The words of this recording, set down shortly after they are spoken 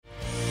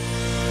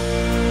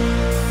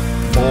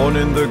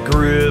Down in the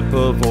grip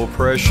of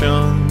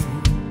oppression,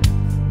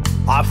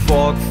 I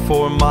fought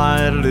for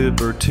my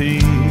liberty.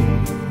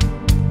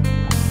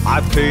 I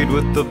paid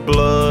with the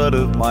blood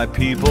of my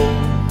people.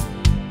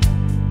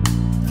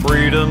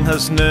 Freedom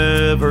has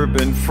never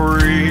been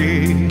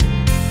free.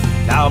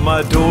 Now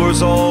my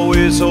door's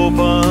always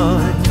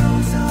open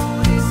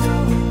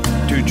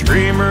to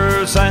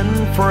dreamers and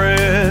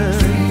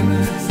friends.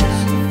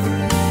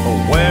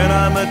 But when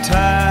I'm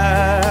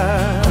attacked,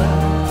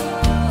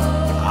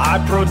 I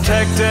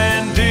protect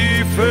and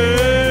defend,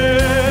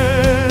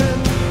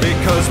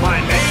 because my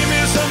name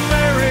is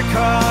America.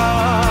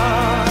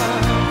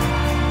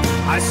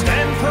 I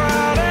stand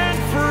proud and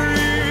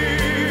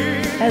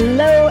free.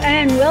 Hello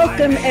and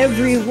welcome,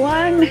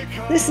 everyone.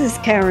 This is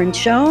Karen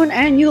Schoen,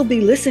 and you'll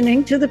be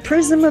listening to the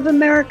Prism of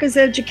America's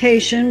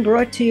Education,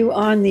 brought to you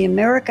on the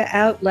America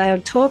Out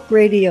Loud Talk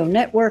Radio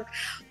Network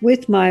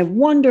with my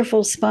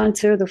wonderful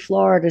sponsor, the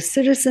Florida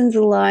Citizens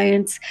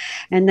Alliance,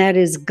 and that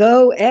is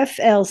goflca.com.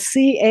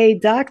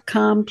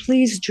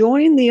 Please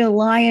join the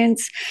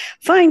Alliance,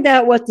 find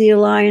out what the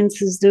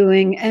Alliance is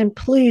doing, and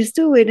please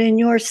do it in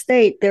your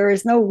state. There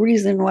is no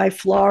reason why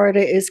Florida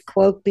is,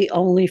 quote, the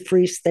only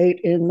free state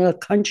in the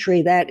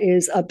country. That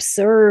is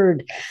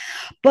absurd.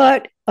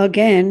 But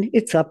again,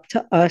 it's up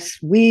to us,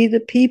 we the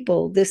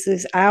people. This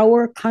is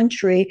our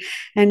country,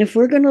 and if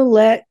we're going to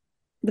let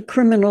the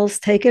criminals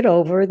take it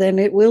over, then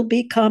it will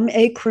become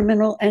a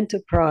criminal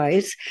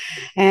enterprise.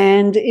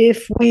 And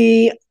if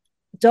we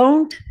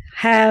don't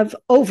have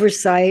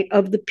oversight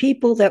of the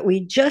people that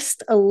we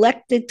just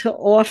elected to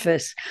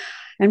office,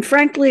 and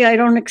frankly, I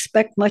don't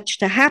expect much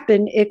to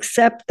happen,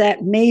 except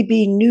that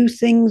maybe new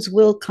things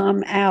will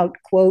come out,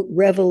 quote,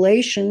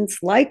 revelations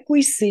like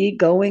we see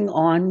going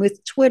on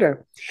with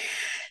Twitter.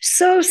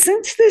 So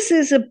since this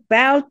is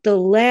about the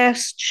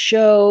last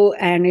show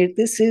and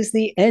this is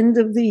the end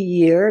of the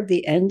year,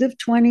 the end of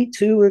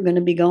 22, we're going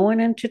to be going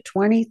into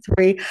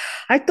 23,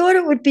 I thought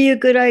it would be a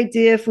good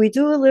idea if we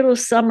do a little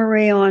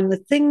summary on the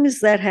things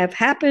that have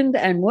happened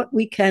and what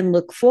we can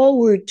look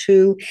forward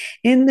to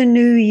in the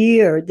new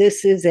year.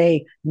 This is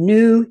a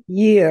new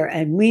year,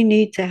 and we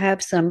need to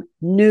have some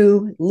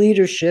new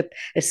leadership,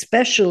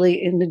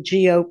 especially in the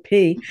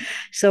GOP.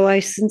 So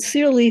I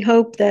sincerely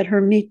hope that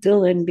Hermeet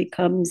Dillon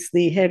becomes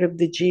the head of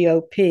the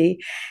GOP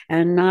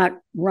and not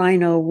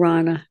Ronna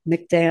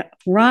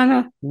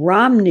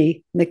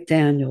Romney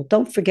McDaniel.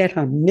 Don't forget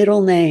her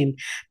middle name,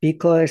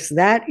 because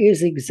that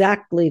is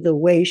exactly the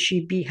way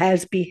she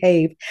has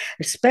behaved,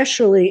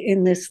 especially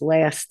in this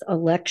last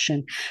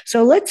election.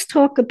 So let's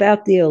talk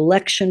about the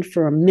election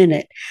for a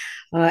minute.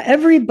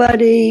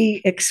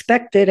 Everybody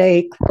expected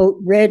a, quote,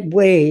 red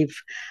wave,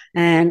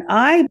 and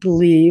I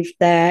believe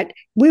that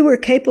we were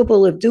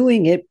capable of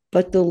doing it,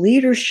 but the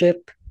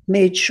leadership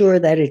made sure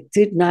that it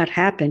did not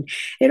happen.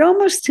 It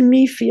almost, to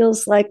me,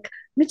 feels like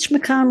Mitch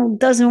McConnell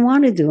doesn't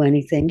want to do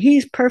anything.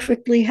 He's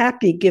perfectly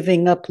happy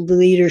giving up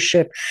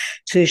leadership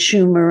to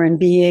Schumer and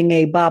being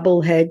a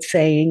bobblehead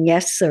saying,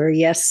 yes, sir,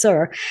 yes,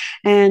 sir.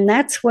 And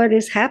that's what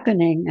is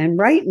happening. And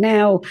right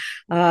now,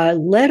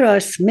 let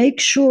us make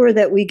sure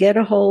that we get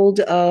a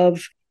hold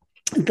of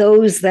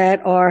those that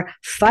are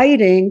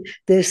fighting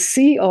this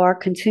CR,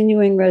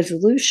 continuing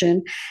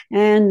resolution,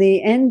 and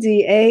the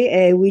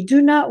NDAA. We do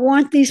not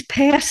want these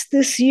passed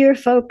this year,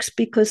 folks,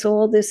 because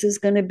all this is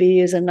going to be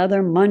is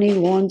another money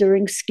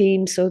laundering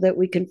scheme so that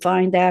we can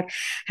find out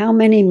how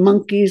many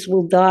monkeys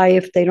will die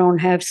if they don't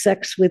have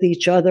sex with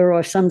each other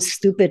or some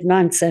stupid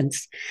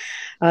nonsense.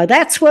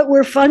 That's what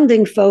we're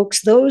funding,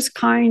 folks, those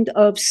kind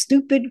of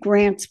stupid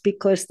grants,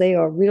 because they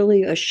are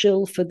really a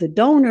shill for the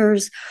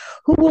donors,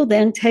 who will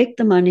then take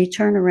the money,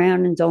 turn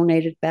around and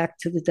donate it back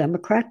to the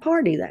Democrat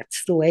Party.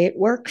 That's the way it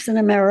works in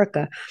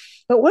America.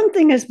 But one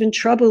thing has been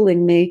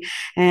troubling me,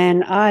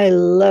 and I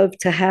love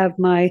to have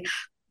my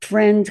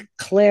friend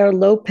Claire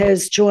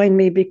Lopez join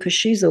me because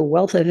she's a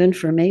wealth of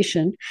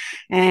information,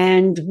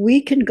 and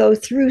we can go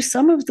through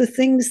some of the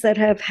things that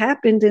have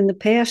happened in the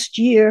past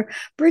year,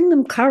 bring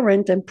them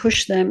current, and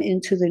push them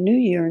into the new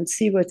year and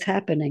see what's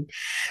happening.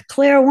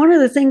 Claire, one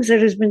of the things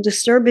that has been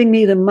disturbing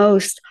me the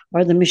most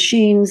are the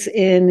machines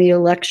in the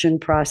election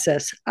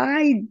process.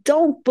 I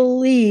don't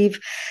believe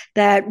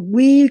that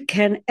we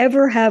can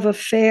ever have a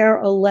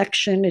fair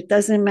election. It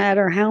doesn't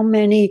matter how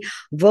many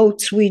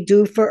votes we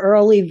do for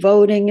early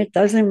voting. It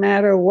doesn't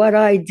matter what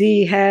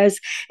ID has.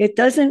 It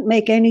doesn't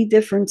make any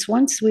difference.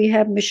 Once we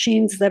have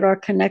machines that are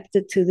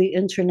connected to the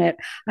internet,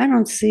 I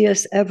don't see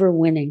us ever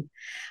winning.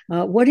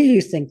 What do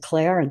you think,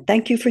 Claire? And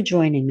thank you for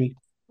joining me.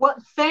 Well,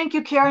 thank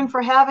you, Karen,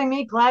 for having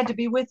me. Glad to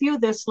be with you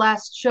this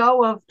last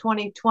show of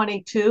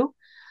 2022.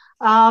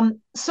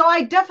 So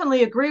I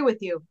definitely agree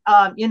with you.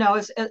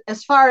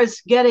 As far as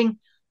getting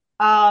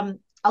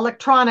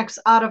electronics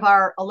out of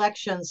our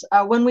elections,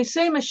 when we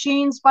say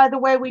machines, by the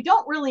way, we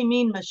don't really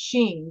mean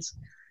machines.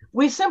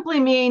 We simply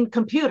mean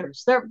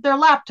computers. They're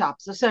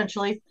laptops,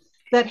 essentially,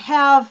 that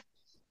have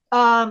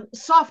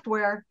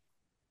software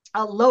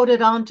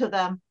loaded onto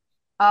them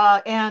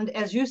and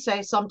as you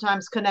say,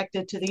 sometimes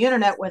connected to the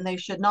internet when they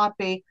should not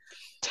be.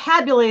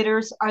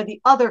 Tabulators are the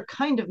other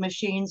kind of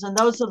machines, and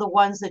those are the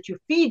ones that you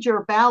feed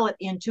your ballot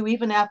into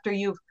even after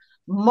you've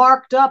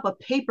marked up a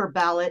paper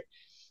ballot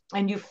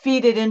and you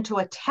feed it into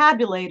a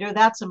tabulator.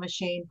 That's a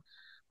machine.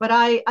 But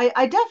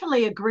I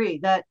definitely agree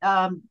that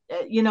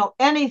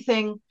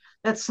anything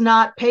that's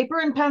not paper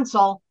and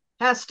pencil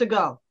has to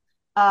go.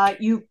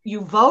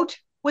 You vote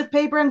with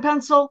paper and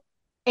pencil,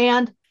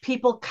 and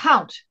people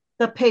count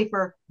the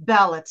paper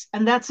ballots,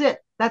 and that's it.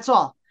 That's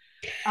all.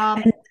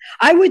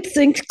 I would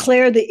think,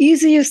 Claire, the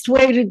easiest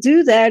way to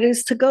do that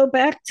is to go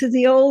back to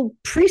the old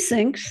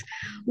precincts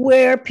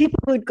where people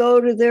would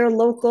go to their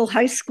local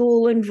high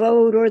school and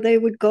vote, or they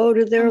would go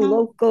to their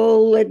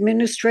local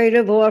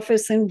administrative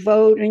office and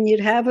vote, and you'd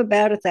have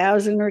about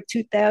 1,000 or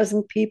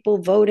 2,000 people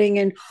voting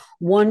in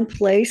one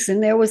place,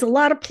 and there was a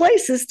lot of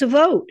places to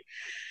vote.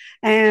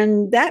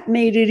 And that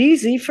made it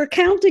easy for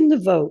counting the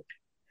vote.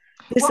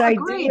 This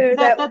idea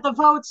that the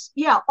votes,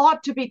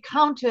 ought to be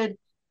counted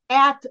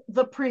at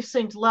the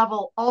precinct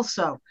level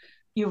also.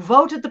 You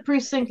vote at the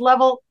precinct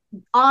level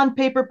on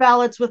paper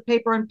ballots with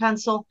paper and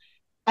pencil,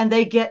 and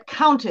they get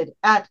counted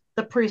at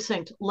the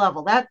precinct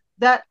level.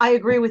 That I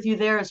agree with you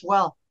there as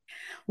well.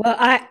 Well,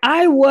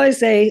 I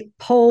was a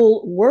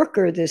poll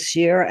worker this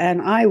year,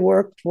 and I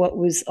worked what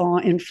was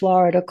in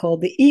Florida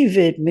called the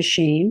EVID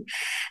machine,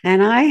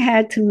 and I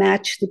had to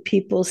match the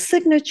people's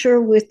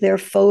signature with their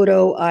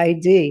photo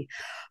ID.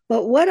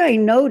 But what I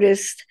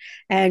noticed,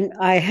 and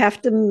I have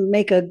to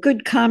make a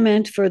good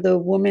comment for the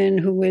woman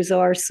who is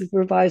our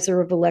supervisor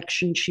of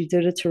election, she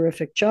did a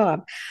terrific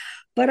job.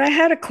 But I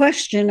had a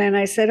question, and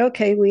I said,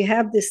 okay, we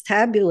have this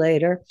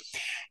tabulator,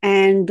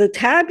 and the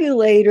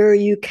tabulator,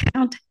 you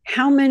count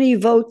how many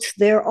votes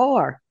there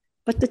are,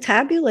 but the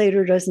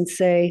tabulator doesn't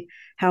say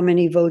how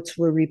many votes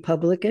were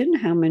Republican,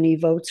 how many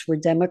votes were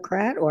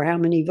Democrat, or how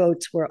many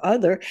votes were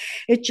other.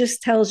 It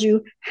just tells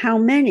you how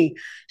many.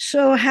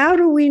 So how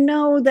do we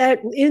know that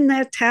in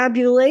that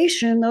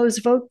tabulation, those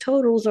vote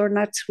totals are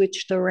not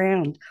switched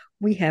around?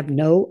 We have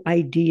no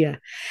idea.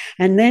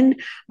 And then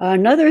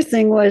another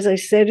thing was, I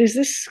said, is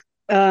this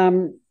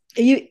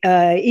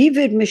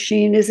EVID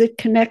machine, is it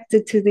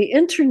connected to the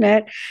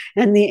internet?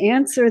 And the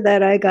answer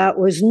that I got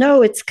was,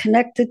 no, it's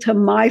connected to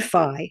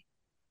MiFi.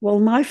 Well,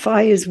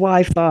 MiFi is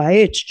Wi-Fi.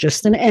 It's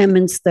just an M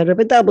instead of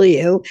a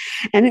W,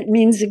 and it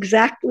means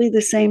exactly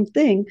the same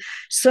thing.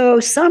 So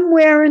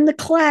somewhere in the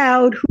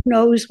cloud, who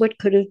knows what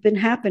could have been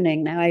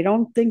happening. Now, I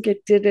don't think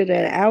it did it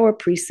at our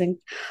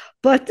precinct,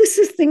 but this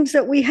is things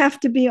that we have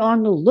to be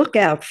on the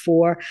lookout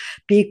for,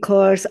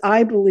 because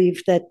I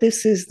believe that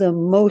this is the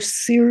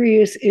most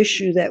serious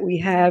issue that we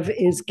have,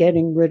 is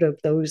getting rid of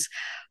those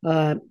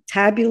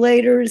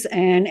tabulators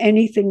and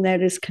anything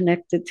that is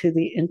connected to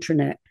the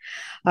internet.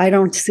 I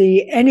don't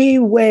see any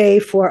way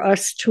for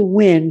us to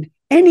win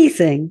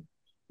anything,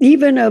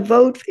 even a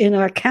vote in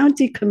our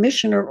county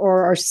commissioner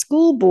or our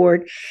school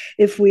board,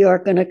 if we are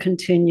going to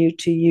continue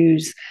to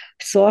use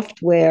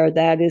software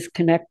that is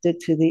connected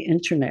to the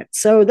internet.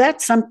 So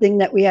that's something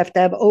that we have to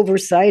have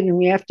oversight, and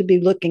we have to be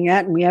looking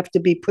at, and we have to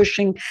be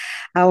pushing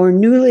our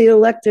newly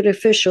elected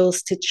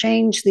officials to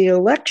change the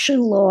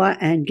election law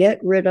and get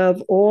rid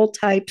of all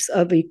types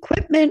of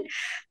equipment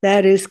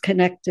that is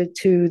connected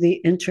to the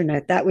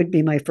internet. That would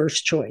be my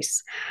first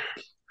choice.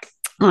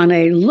 On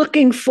a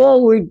looking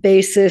forward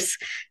basis,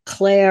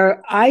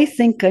 Claire, I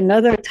think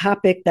another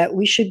topic that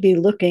we should be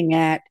looking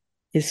at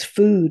is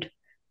food,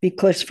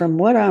 because from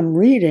what I'm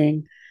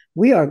reading,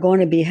 we are going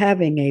to be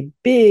having a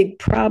big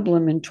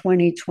problem in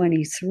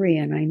 2023.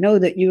 And I know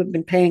that you have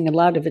been paying a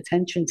lot of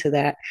attention to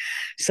that.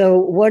 So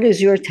what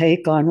is your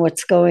take on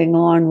what's going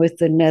on with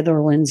the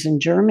Netherlands and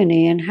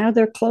Germany and how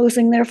they're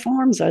closing their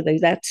farms? Are they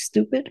that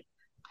stupid?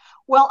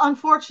 Well,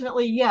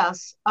 unfortunately,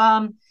 yes.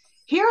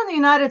 Here in the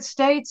United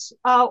States,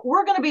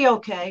 we're going to be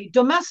okay.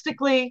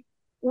 Domestically,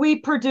 we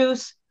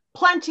produce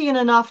plenty and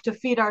enough to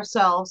feed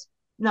ourselves.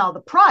 Now,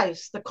 the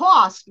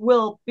cost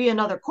will be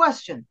another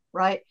question,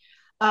 right?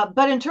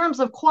 But in terms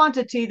of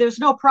quantity, there's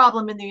no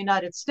problem in the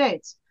United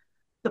States.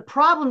 The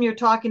problem you're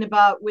talking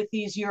about with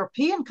these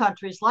European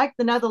countries like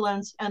the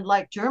Netherlands and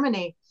like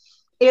Germany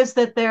is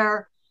that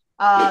their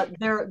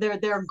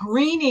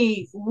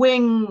greeny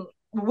wing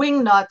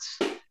nuts,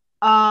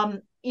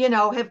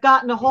 have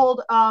gotten a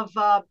hold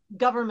of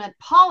government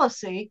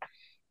policy.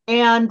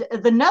 And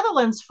the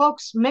Netherlands,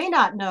 folks may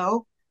not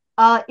know,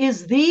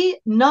 is the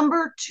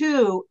number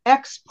 2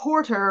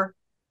 exporter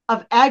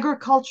of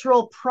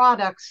agricultural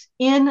products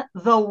in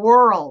the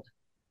world.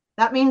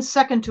 That means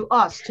second to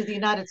us, to the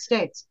United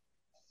States.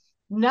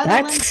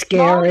 Netherlands, that's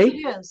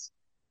scary.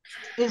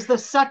 Is the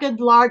second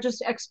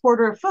largest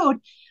exporter of food,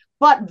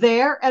 but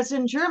there, as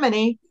in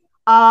Germany,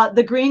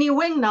 the greeny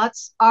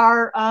wingnuts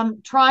are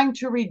trying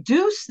to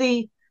reduce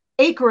the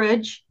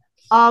acreage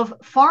of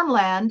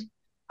farmland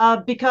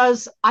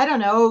because, I don't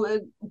know,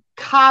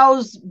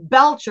 cows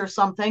belch or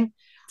something,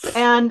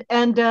 and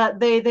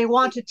they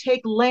want to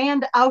take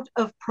land out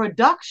of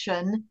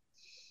production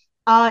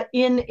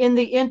in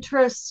the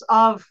interests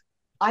of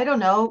I don't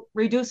know,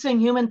 reducing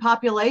human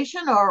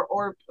population,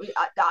 or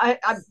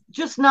I'm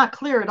just not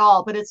clear at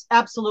all, but it's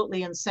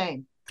absolutely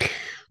insane.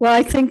 Well,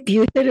 I think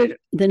you hit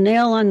the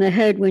nail on the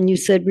head when you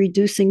said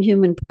reducing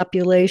human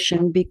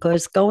population,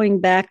 because going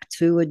back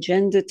to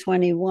Agenda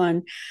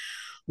 21,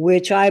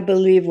 which I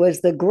believe was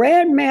the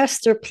grand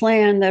master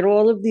plan that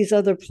all of these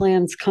other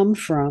plans come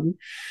from,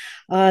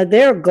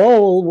 their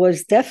goal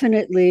was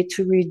definitely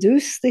to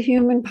reduce the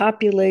human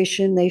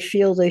population. They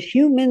feel the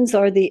humans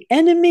are the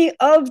enemy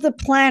of the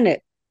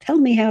planet. Tell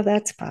me how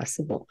that's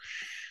possible.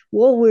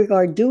 What we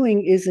are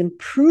doing is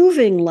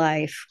improving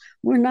life.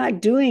 We're not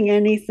doing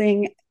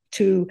anything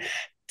to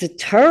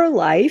deter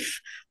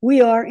life. We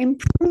are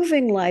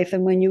improving life.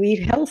 And when you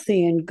eat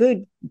healthy and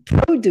good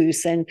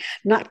produce and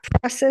not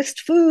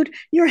processed food,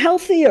 you're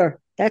healthier.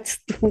 That's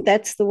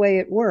the way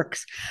it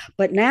works.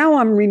 But now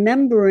I'm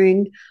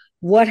remembering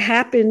what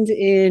happened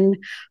in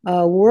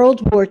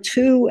World War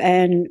II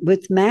and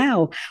with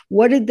Mao.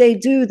 What did they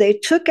do? They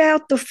took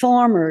out the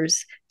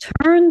farmers,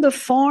 turned the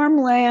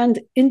farmland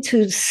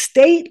into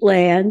state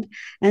land,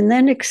 and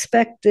then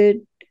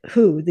expected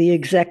who? The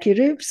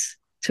executives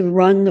to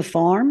run the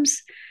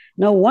farms.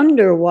 No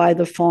wonder why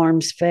the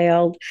farms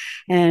failed.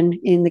 And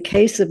in the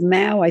case of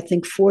Mao, I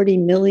think 40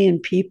 million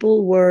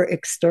people were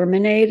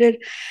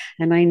exterminated.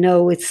 And I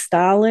know with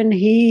Stalin,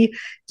 he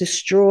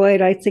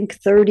destroyed, I think,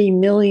 30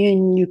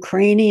 million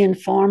Ukrainian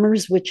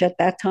farmers, which at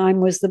that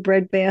time was the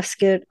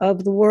breadbasket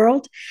of the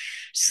world.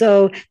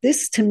 So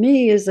this to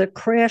me is a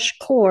crash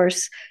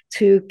course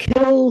to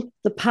kill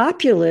the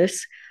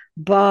populace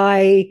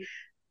by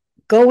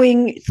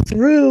going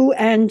through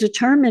and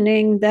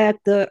determining that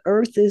the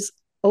earth is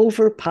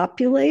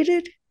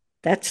overpopulated.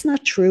 That's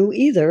not true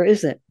either,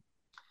 is it?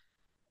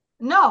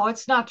 No,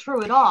 it's not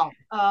true at all.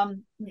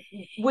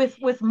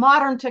 With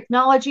modern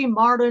technology,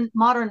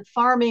 modern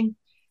farming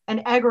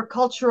and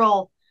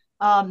agricultural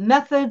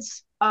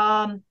methods,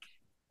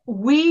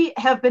 we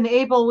have been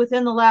able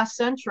within the last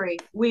century,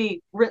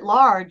 we writ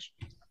large,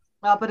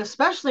 but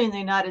especially in the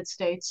United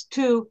States,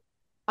 to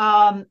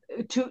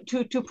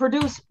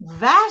produce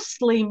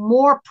vastly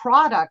more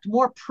product,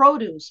 more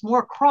produce,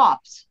 more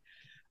crops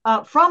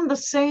from the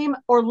same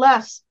or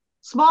less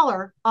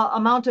smaller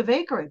amount of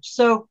acreage.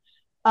 So,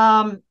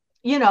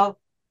 you know,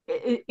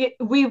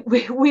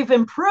 we've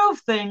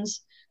improved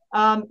things.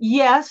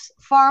 Yes,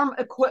 farm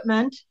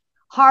equipment,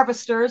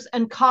 harvesters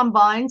and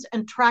combines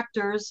and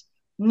tractors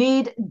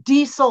need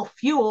diesel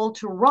fuel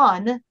to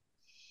run.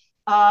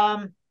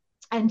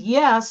 And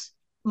yes,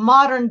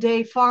 modern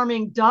day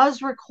farming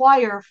does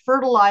require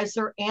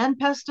fertilizer and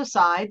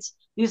pesticides.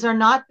 These are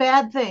not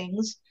bad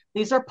things.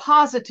 These are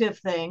positive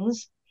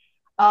things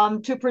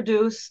to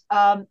produce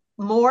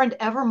more and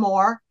ever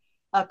more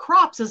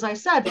crops, as I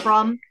said,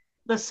 from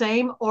the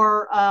same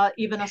or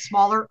even a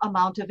smaller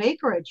amount of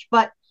acreage.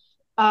 But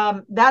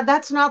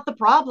that's not the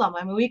problem.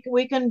 I mean,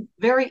 we can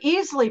very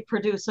easily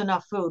produce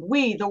enough food,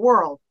 we, the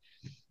world,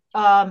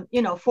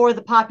 for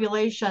the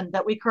population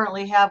that we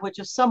currently have, which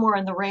is somewhere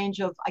in the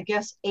range of, I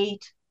guess,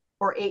 8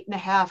 or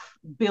 8.5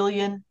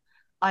 billion,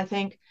 I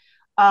think.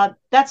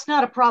 That's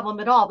not a problem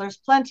at all. There's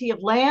plenty of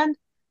land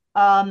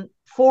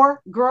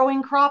for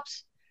growing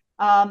crops.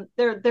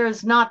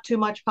 There's not too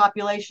much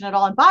population at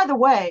all. And by the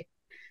way,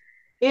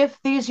 if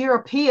these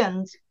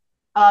Europeans,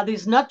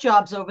 these nut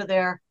jobs over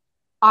there,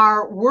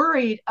 are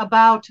worried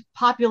about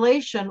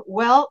population,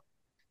 well,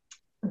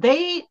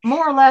 they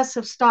more or less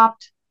have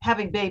stopped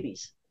having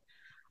babies.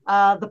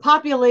 The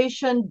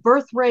population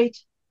birth rate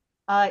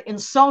in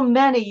so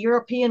many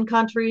European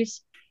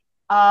countries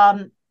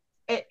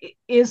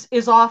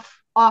is off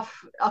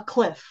a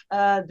cliff.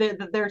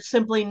 They're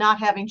simply not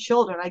having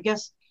children. I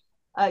guess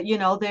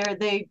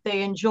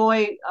they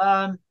enjoy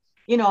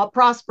a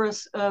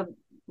prosperous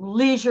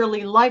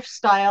leisurely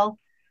lifestyle,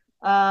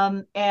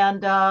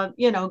 and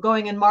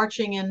going and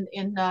marching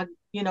in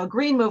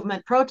green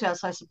movement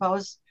protests, I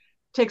suppose,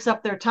 takes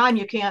up their time.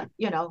 You can't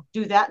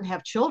do that and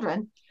have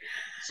children.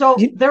 So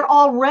they're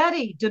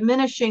already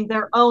diminishing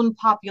their own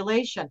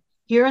population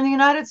here in the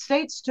United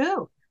States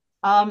too.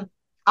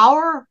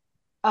 Our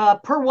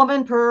per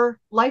woman per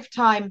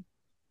lifetime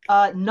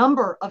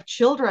number of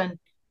children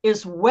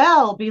is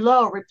well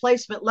below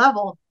replacement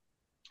level,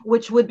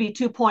 which would be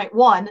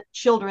 2.1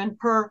 children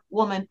per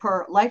woman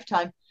per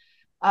lifetime.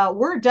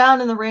 We're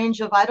down in the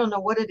range of, I don't know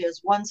what it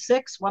is,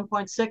 1.6,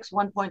 1.6,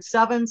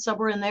 1.7,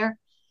 somewhere in there.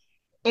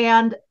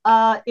 And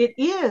it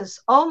is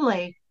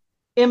only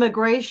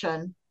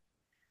immigration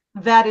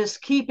that is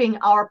keeping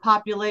our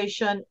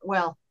population,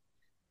 well,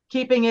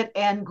 keeping it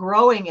and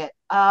growing it.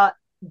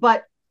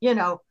 But,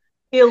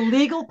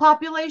 illegal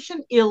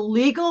population,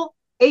 illegal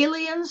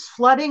aliens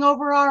flooding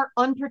over our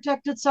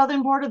unprotected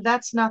southern border,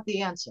 that's not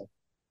the answer.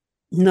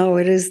 No,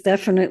 it is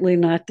definitely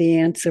not the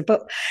answer.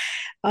 But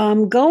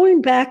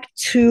going back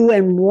to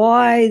and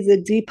why the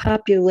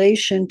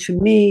depopulation to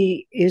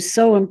me is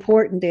so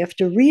important,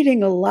 after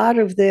reading a lot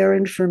of their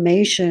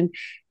information,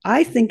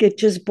 I think it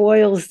just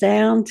boils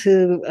down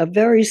to a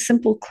very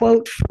simple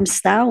quote from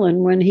Stalin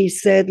when he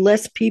said,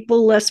 "Less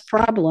people, less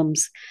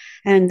problems."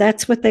 And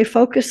that's what they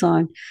focus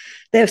on.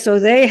 So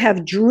they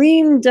have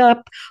dreamed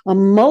up a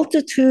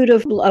multitude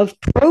of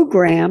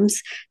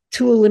programs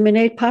to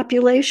eliminate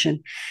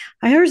population.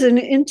 I heard an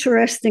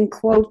interesting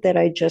quote that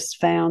I just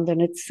found,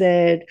 and it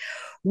said,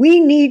 "We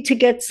need to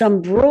get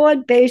some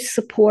broad based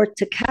support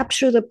to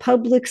capture the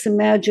public's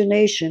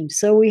imagination.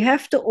 So we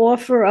have to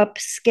offer up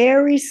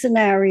scary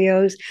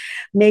scenarios,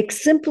 make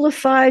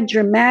simplified,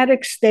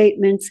 dramatic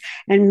statements,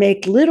 and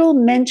make little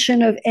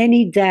mention of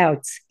any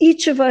doubts.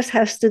 Each of us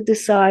has to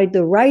decide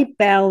the right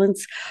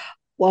balance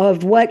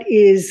of what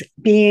is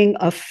being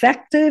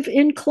effective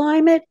in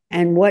climate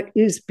and what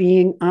is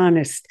being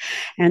honest."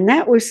 And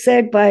that was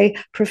said by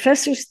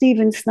Professor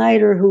Stephen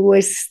Snyder, who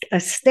was a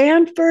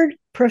Stanford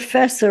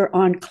professor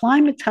on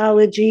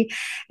climatology,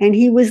 and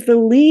he was the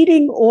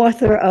leading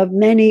author of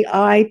many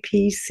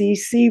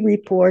IPCC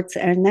reports,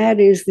 and that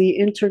is the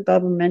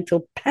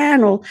Intergovernmental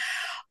Panel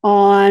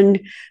on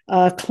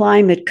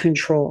climate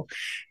control.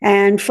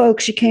 And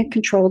folks, you can't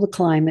control the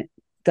climate.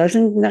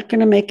 Not going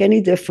to make any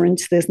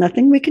difference. There's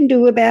nothing we can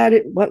do about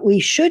it. What we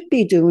should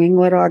be doing,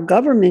 what our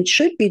government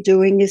should be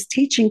doing, is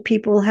teaching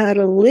people how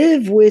to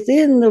live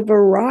within the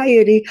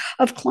variety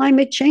of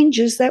climate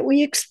changes that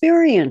we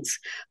experience.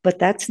 But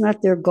that's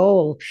not their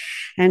goal.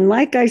 And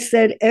like I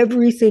said,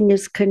 everything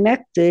is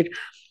connected.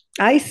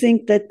 I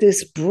think that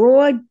this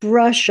broad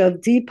brush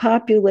of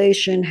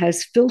depopulation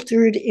has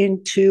filtered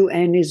into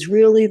and is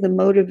really the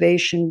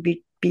motivation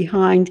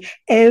behind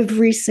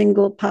every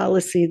single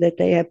policy that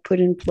they have put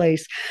in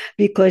place,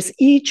 because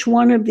each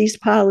one of these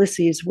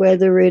policies,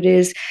 whether it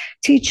is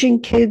teaching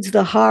kids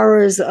the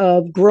horrors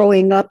of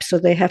growing up so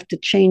they have to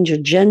change a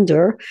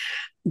gender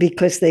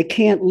because they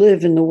can't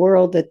live in the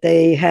world that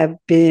they have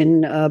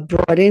been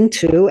brought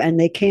into, and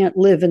they can't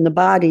live in the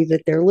body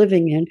that they're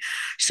living in.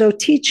 So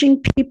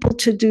teaching people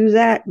to do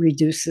that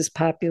reduces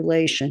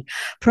population.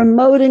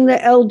 Promoting the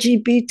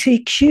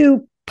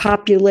LGBTQ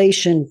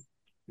population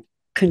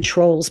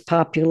controls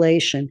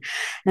population.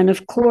 And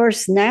of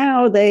course,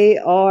 now they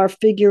are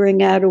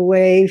figuring out a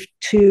way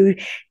to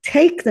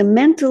take the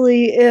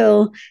mentally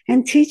ill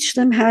and teach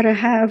them how to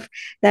have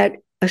that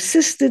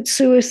assisted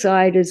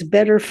suicide is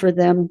better for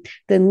them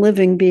than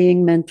living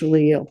being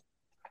mentally ill.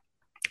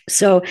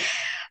 So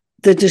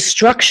the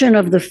destruction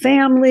of the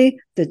family,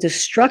 the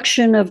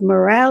destruction of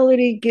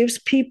morality gives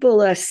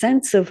people a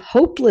sense of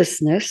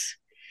hopelessness.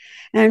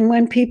 And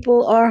when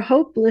people are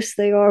hopeless,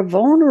 they are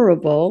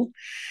vulnerable,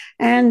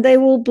 and they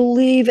will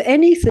believe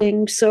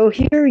anything. So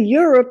here,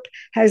 Europe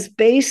has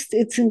based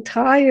its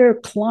entire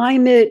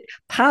climate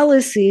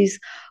policies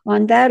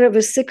on that of a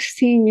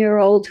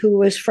 16-year-old who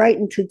was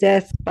frightened to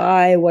death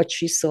by what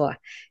she saw.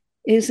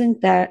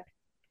 Isn't that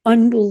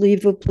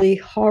unbelievably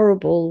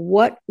horrible?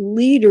 What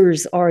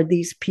leaders are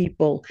these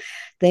people?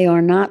 They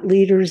are not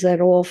leaders at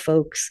all,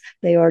 folks.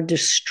 They are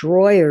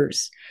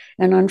destroyers.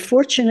 And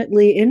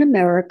unfortunately, in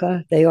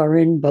America, they are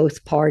in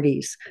both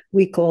parties.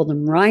 We call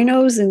them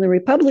rhinos in the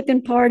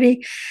Republican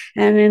Party,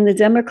 and in the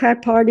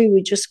Democrat Party,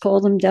 we just call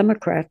them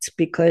Democrats,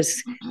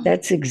 because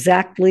that's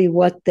exactly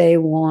what they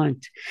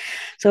want.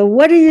 So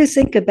what do you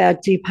think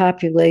about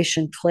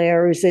depopulation,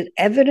 Claire? Is it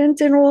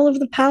evident in all of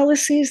the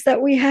policies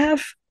that we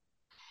have?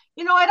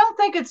 I don't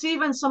think it's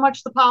even so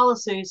much the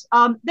policies.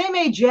 They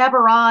may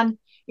jabber on,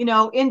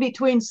 in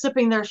between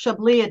sipping their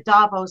Chablis at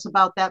Davos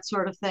about that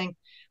sort of thing.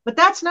 But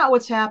that's not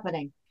what's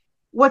happening.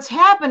 What's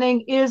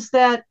happening is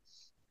that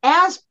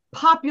as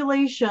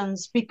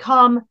populations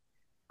become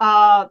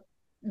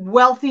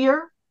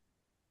wealthier,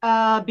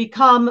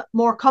 become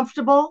more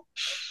comfortable,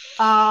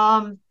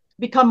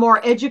 become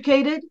more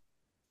educated,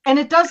 and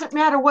it doesn't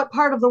matter what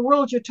part of the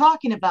world you're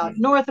talking about,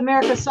 North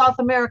America, South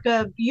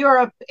America,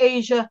 Europe,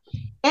 Asia,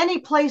 any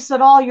place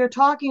at all you're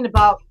talking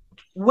about,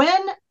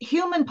 when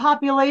human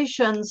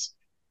populations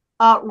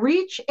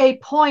reach a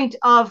point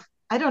of,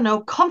 I don't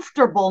know,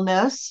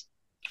 comfortableness,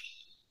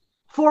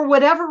 for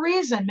whatever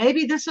reason,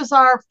 maybe this is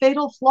our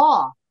fatal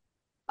flaw,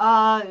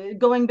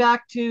 going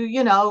back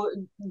to,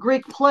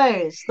 Greek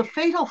plays, the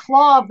fatal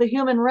flaw of the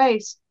human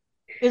race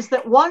is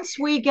that once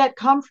we get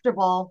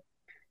comfortable,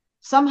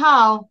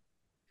 somehow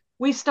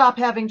we stop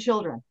having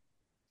children.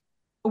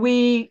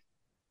 We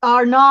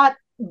are not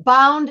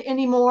bound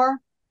anymore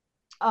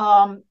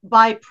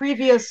by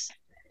previous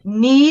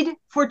need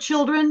for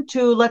children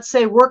to, let's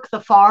say, work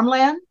the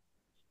farmland.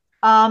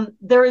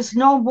 There is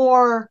no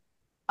more,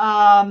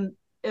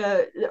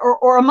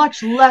 or a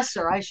much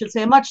lesser, I should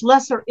say, a much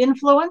lesser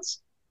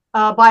influence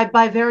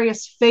by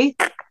various faith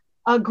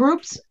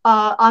groups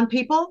on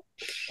people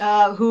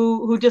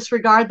who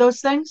disregard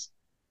those things.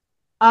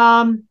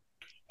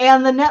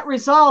 And the net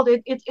result,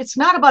 it's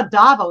not about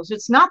Davos.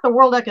 It's not the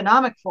World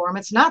Economic Forum.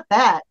 It's not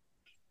that.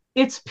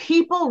 It's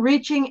people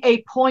reaching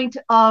a point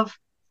of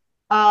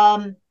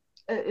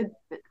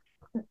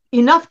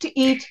enough to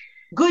eat,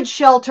 good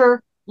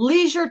shelter,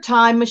 leisure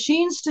time,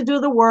 machines to do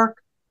the work,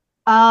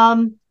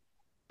 and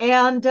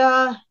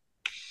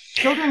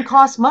children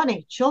cost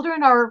money.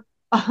 Children are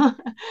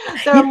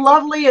they're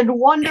lovely and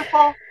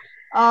wonderful,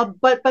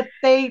 but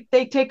they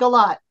take a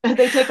lot.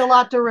 They take a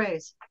lot to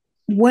raise.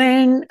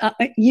 when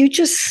you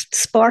just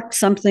sparked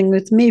something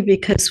with me,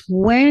 because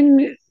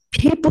when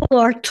people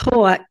are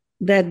taught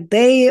that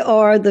they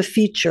are the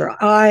feature,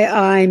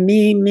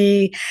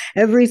 me,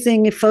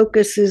 everything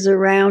focuses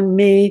around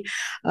me,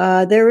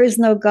 there is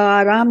no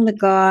God, I'm the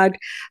God,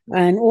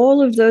 and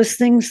all of those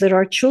things that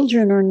our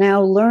children are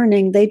now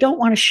learning, they don't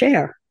want to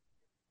share.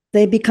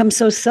 They become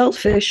so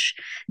selfish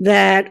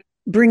that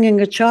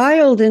bringing a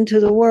child into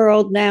the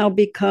world now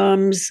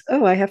becomes,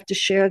 oh, I have to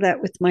share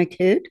that with my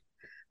kid.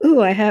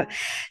 Oh, I have.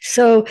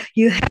 So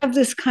you have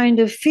this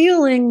kind of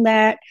feeling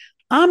that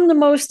I'm the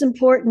most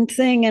important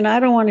thing and I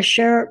don't want to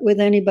share it with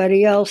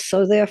anybody else.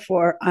 So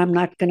therefore, I'm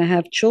not going to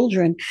have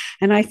children.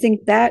 And I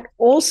think that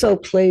also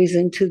plays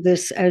into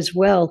this as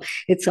well.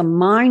 It's a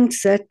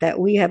mindset that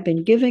we have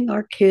been giving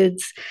our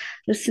kids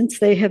since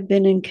they have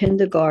been in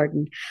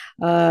kindergarten,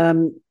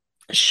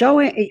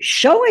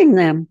 showing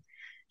them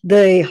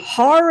the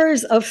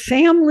horrors of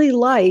family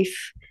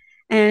life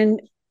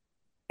and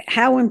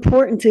how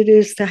important it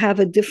is to have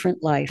a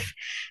different life.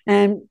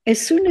 And as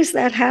soon as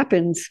that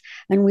happens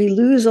and we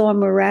lose our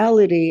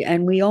morality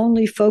and we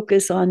only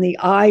focus on the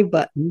I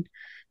button,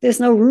 there's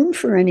no room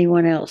for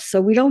anyone else. So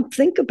we don't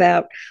think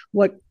about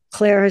what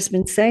Claire has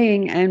been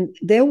saying. And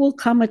there will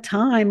come a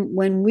time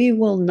when we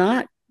will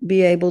not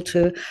be able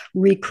to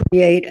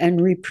recreate and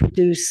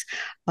reproduce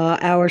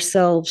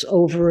ourselves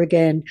over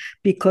again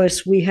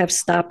because we have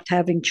stopped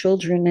having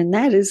children. And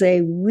that is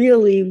a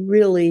really,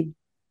 really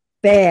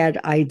bad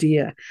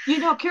idea.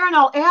 Karen,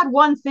 I'll add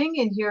one thing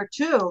in here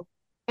too,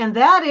 and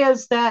that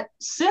is that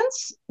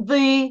since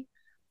the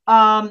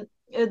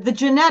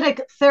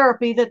genetic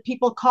therapy that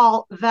people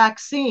call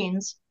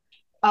vaccines,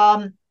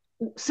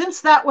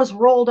 since that was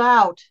rolled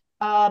out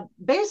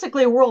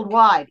basically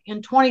worldwide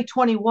in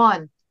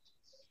 2021,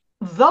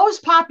 those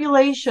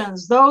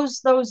populations,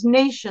 those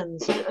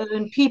nations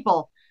and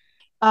people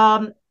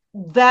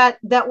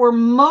that were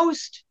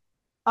most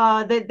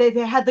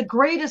they had the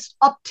greatest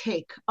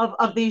uptake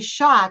of these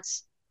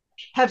shots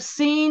have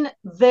seen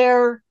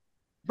their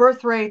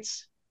birth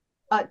rates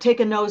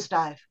take a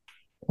nosedive.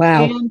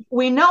 Wow. And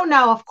we know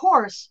now, of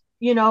course,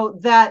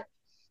 that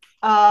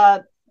the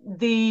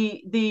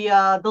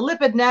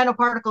lipid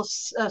nanoparticle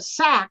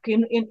sac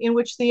in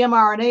which the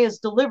mRNA is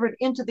delivered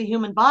into the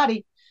human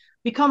body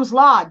becomes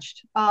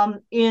lodged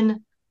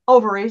in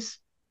ovaries,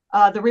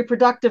 the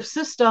reproductive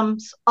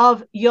systems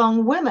of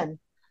young women.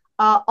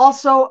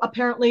 Also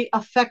apparently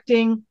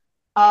affecting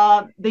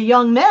the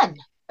young men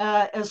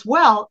as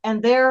well,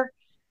 and their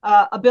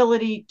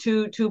ability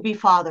to be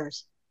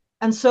fathers.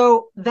 And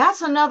so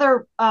that's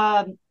another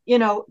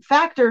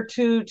factor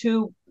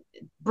to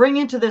bring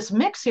into this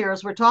mix here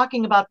as we're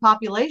talking about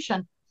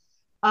population.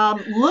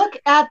 Look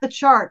at the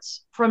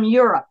charts from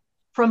Europe,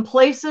 from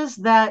places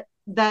that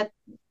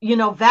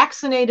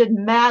vaccinated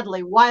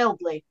madly,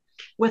 wildly,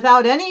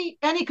 without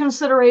any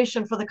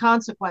consideration for the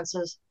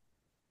consequences.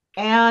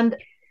 And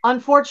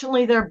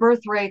unfortunately, their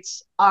birth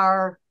rates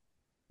are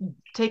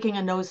taking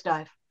a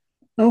nosedive.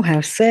 Oh,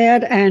 how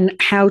sad and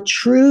how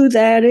true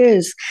that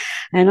is.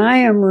 And I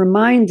am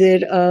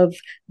reminded of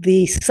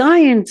the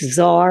science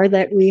czar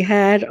that we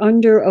had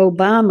under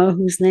Obama,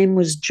 whose name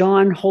was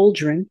John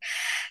Holdren.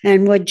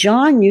 And what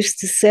John used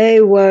to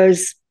say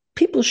was,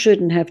 people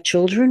shouldn't have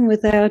children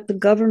without the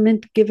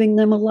government giving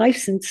them a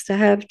license to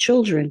have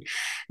children.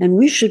 And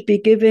we should be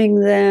giving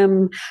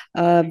them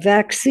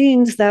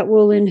vaccines that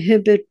will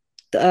inhibit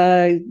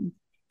the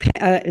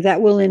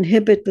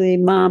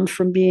mom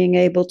from being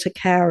able to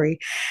carry.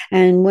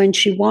 And when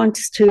she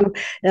wants to,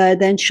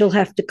 then she'll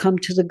have to come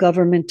to the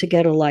government to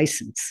get a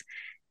license.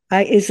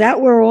 Is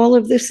that where all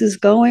of this is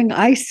going?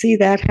 I see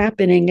that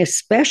happening,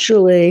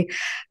 especially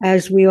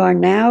as we are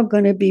now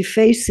going to be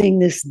facing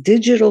this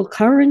digital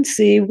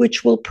currency,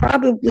 which will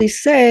probably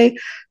say,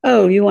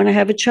 oh, you want to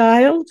have a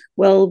child?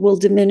 Well, we'll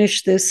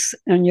diminish this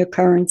on your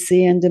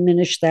currency and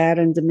diminish that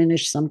and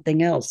diminish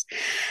something else.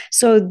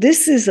 So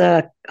this is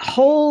a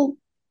whole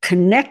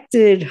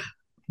connected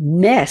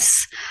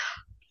mess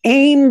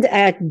aimed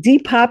at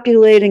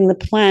depopulating the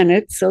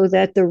planet so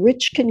that the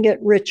rich can get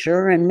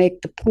richer and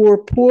make the poor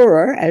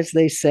poorer, as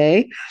they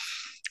say,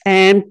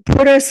 and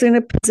put us in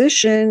a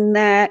position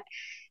that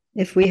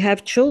if we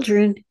have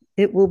children,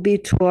 it will be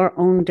to our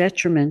own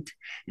detriment.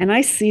 And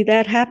I see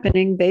that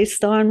happening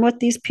based on what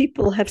these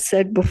people have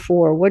said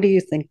before. What do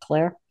you think,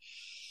 Claire?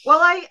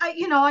 Well,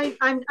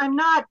 I'm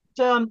not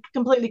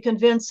completely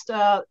convinced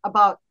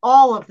about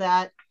all of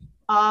that.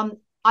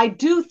 I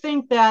do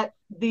think that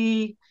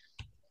the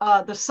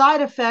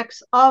side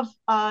effects of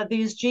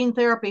these gene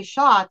therapy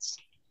shots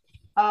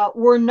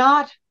were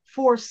not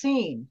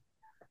foreseen,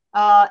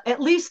 at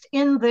least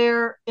in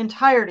their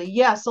entirety.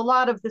 Yes, a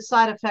lot of the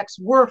side effects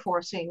were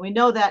foreseen. We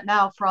know that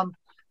now from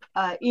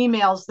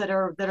emails that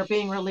are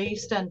being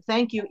released. And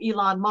thank you,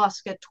 Elon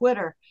Musk at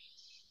Twitter.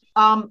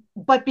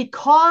 But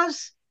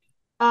because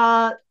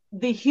the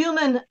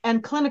human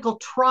and clinical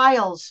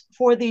trials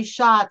for these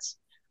shots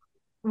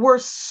were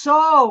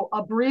so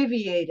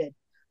abbreviated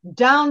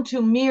down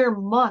to mere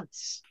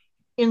months,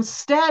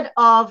 instead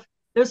of,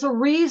 there's a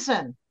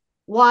reason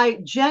why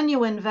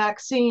genuine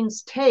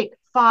vaccines take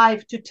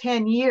 5 to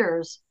 10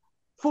 years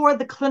for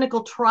the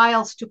clinical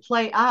trials to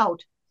play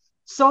out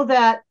so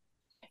that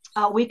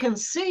we can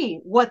see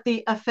what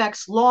the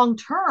effects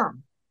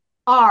long-term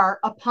are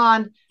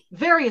upon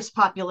various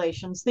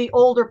populations, the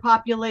older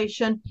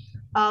population,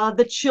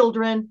 the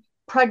children,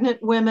 pregnant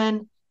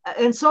women,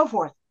 and so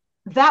forth.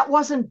 That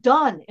wasn't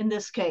done in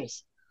this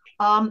case.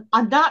 I'm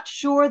not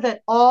sure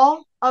that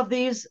all of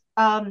these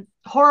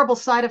horrible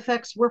side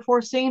effects were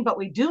foreseen, but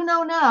we do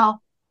know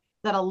now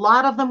that a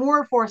lot of them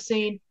were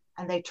foreseen,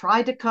 and they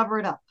tried to cover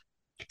it up.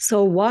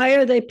 So why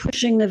are they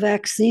pushing the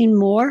vaccine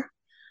more?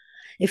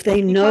 If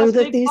they know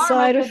that these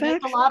side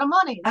effects, make a lot of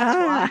money. That's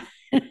why.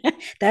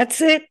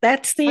 That's it.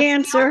 That's the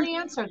answer. The only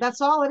answer.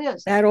 That's all it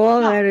is. That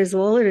is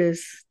all it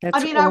is.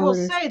 That's I will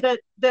say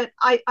that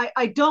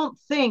I don't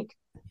think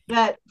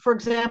that, for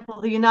example,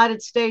 the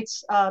United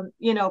States,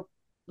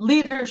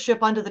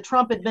 leadership under the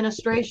Trump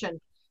administration,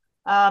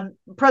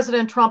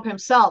 President Trump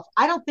himself,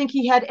 I don't think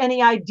he had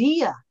any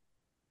idea,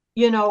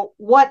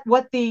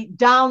 what the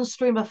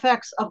downstream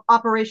effects of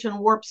Operation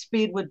Warp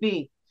Speed would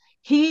be.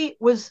 He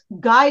was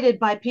guided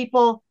by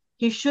people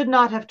he should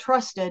not have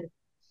trusted,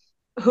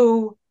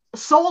 who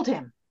sold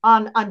him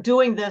on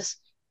doing this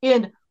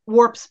in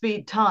warp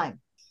speed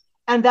time.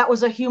 And that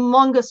was a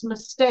humongous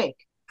mistake.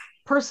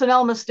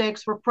 Personnel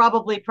mistakes were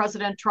probably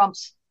President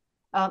Trump's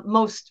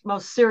most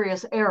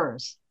serious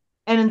errors.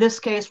 And in this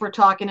case, we're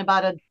talking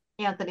about an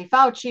Anthony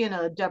Fauci and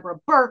a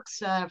Deborah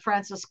Birx and a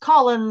Francis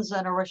Collins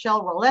and a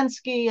Rochelle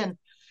Walensky and,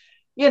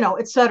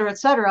 et cetera, et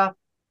cetera.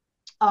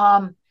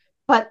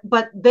 But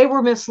they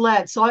were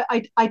misled. So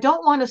I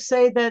don't want to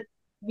say that,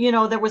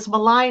 there was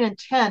malign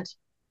intent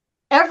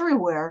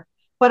everywhere,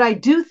 but I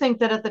do think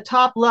that at the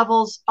top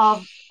levels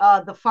of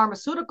the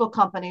pharmaceutical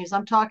companies,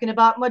 I'm talking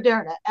about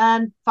Moderna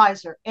and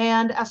Pfizer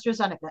and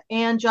AstraZeneca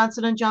and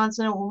Johnson &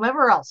 Johnson and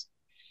whomever else,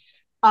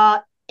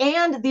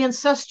 and the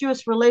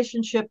incestuous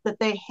relationship that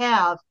they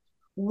have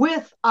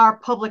with our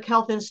public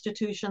health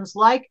institutions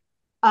like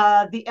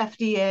the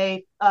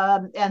FDA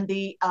and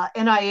the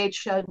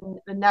NIH,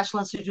 National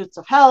Institutes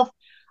of Health,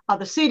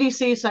 the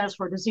CDC, Centers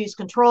for Disease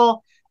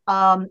Control,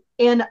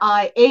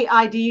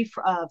 NIAID,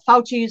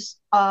 Fauci's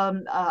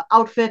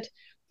outfit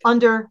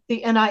under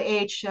the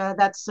NIH,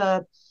 that's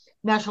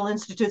National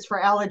Institutes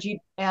for Allergy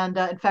and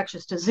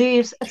Infectious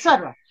Disease,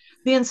 etc.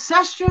 The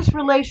incestuous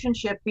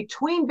relationship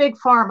between Big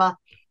Pharma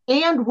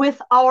and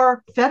with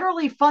our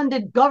federally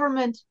funded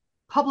government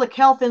public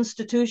health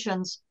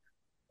institutions,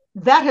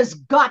 that has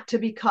got to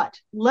be cut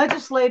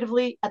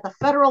legislatively at the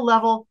federal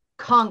level.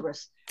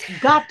 Congress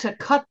got to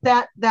cut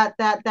that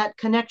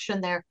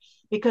connection there,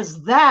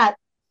 because that,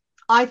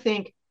 I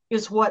think,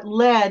 is what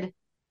led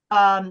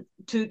to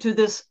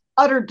this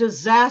utter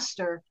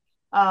disaster,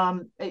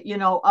 of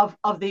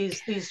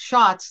these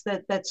shots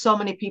that so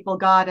many people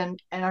got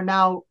and are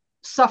now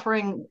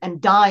suffering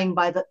and dying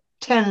by the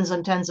tens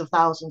and tens of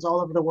thousands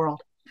all over the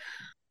world.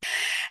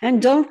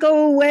 And don't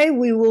go away.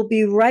 We will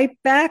be right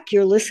back.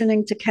 You're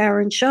listening to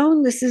Karen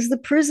Schoen. This is the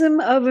Prism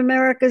of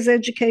America's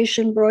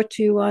Education, brought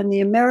to you on the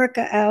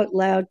America Out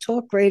Loud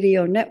Talk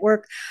Radio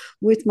Network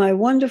with my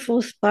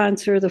wonderful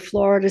sponsor, the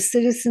Florida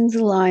Citizens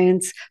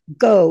Alliance,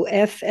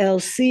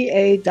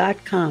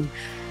 GoFLCA.com.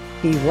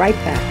 Be right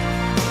back.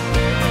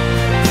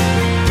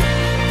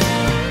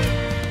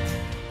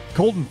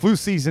 Cold and flu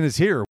season is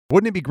here.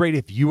 Wouldn't it be great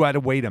if you had a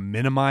way to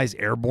minimize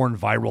airborne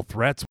viral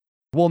threats?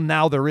 Well,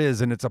 now there is,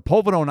 and it's a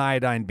povidone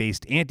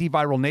iodine-based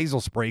antiviral nasal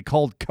spray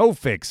called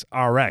Cofix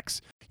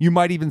RX. You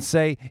might even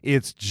say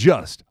it's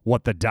just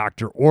what the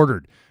doctor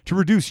ordered. To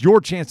reduce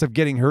your chance of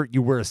getting hurt,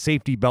 you wear a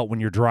safety belt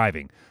when you're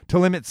driving. To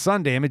limit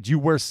sun damage, you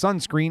wear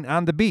sunscreen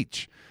on the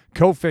beach.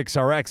 Cofix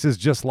RX is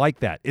just like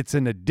that. It's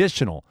an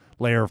additional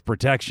layer of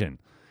protection.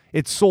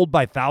 It's sold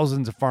by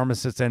thousands of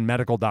pharmacists and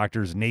medical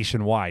doctors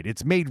nationwide.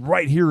 It's made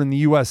right here in the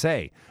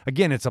USA.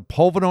 Again, it's a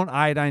povidone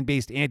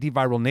iodine-based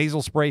antiviral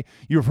nasal spray.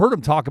 You've heard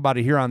them talk about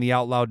it here on the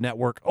Out Loud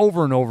Network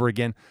over and over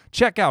again.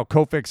 Check out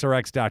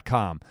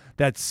CofixRx.com.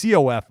 That's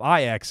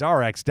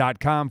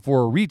COFIXRX.com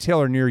for a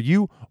retailer near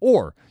you,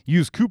 or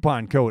use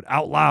coupon code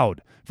OUTLOUD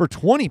for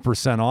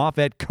 20% off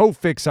at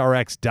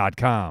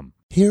CofixRx.com.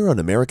 Here on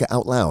America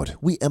Out Loud,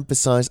 we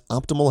emphasize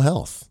optimal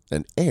health,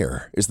 and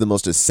air is the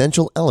most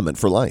essential element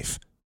for life.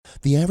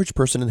 The average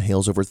person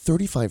inhales over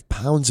 35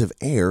 pounds of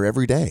air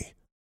every day,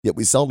 yet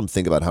we seldom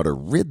think about how to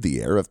rid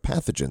the air of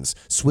pathogens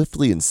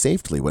swiftly and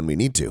safely when we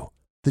need to.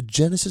 The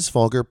Genesis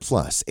Fogger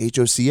Plus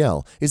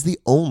HOCl is the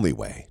only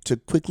way to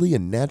quickly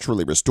and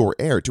naturally restore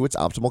air to its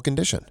optimal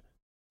condition.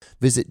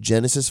 Visit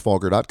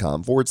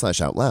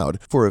genesisfogger.com/outloud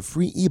for a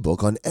free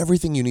ebook on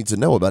everything you need to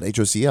know about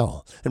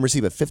HOCl and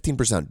receive a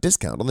 15%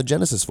 discount on the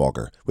Genesis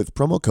Fogger with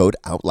promo code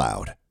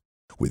OUTLOUD.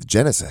 With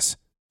Genesis,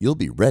 you'll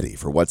be ready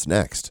for what's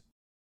next.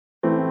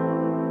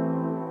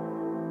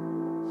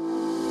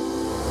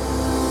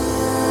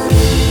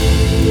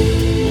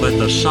 Let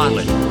the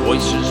silent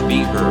voices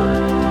be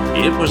heard.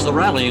 It was the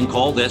rallying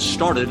call that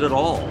started it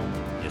all.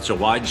 It's a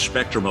wide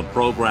spectrum of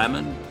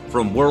programming,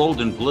 From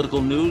world and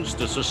political news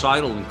to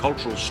societal and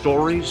cultural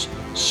stories,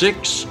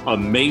 6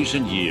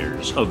 amazing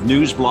years of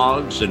news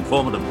blogs,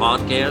 informative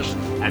podcasts,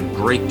 and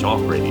great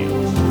talk radio.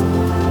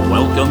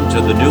 Welcome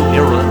to the new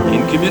era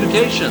in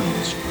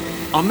communications,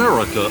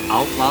 America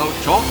Out Loud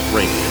Talk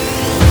Radio.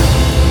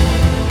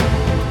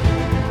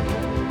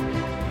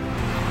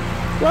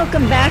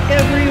 Welcome back,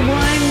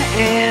 everyone.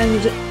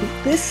 And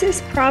this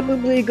is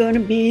probably going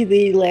to be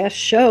the last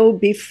show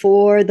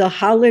before the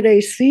holiday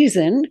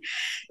season.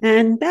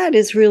 And that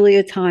is really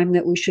a time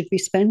that we should be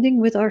spending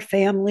with our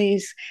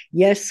families.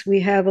 Yes, we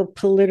have a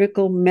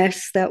political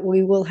mess that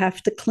we will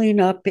have to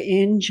clean up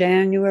in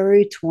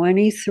January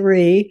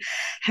 23.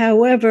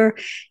 However,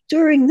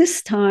 during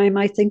this time,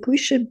 I think we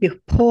should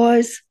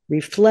pause,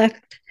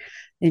 reflect,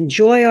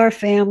 enjoy our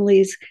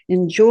families,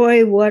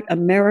 enjoy what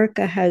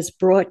America has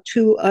brought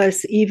to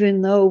us.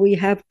 Even though we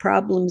have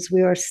problems,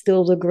 we are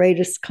still the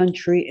greatest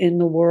country in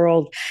the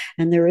world.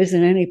 And there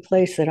isn't any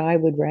place that I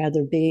would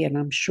rather be. And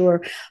I'm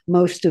sure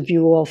most of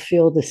you all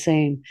feel the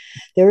same.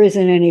 There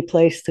isn't any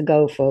place to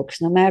go, folks.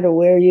 No matter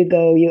where you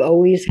go, you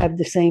always have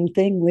the same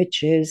thing,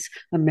 which is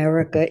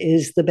America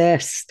is the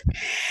best.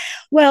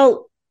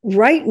 Well,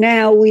 right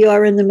now, we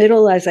are in the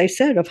middle, as I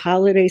said, of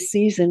holiday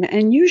season,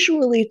 and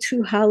usually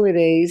 2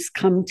 holidays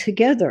come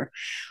together.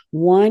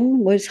 One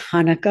was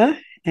Hanukkah,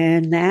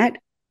 and that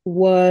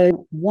was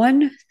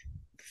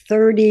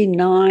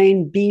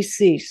 139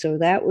 BC, so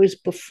that was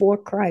before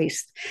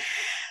Christ.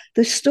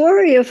 The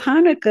story of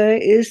Hanukkah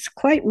is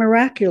quite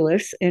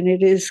miraculous, and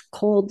it is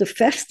called the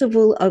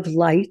Festival of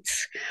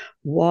Lights.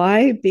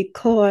 Why?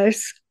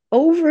 Because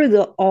over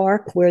the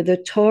ark where the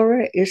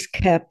Torah is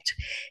kept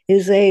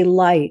is a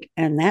light,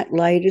 and that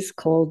light is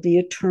called the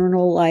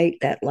eternal light.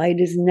 That light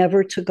is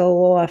never to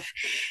go off.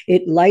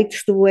 It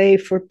lights the way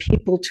for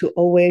people to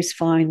always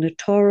find the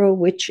Torah,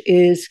 which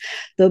is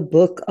the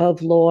book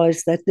of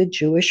laws that the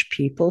Jewish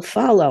people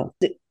follow.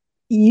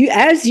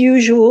 As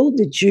usual,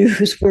 the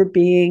Jews were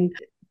being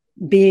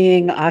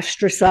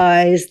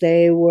ostracized,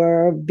 they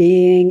were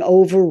being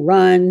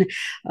overrun,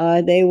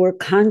 they were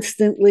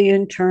constantly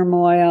in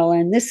turmoil,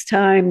 and this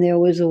time there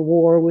was a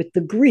war with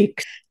the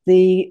Greeks.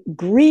 The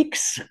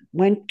Greeks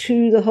went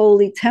to the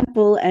Holy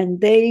Temple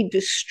and they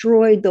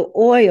destroyed the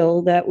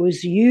oil that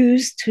was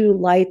used to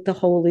light the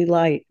holy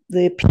light.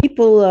 The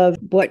people of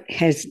what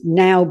has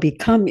now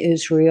become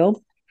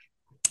Israel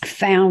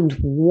found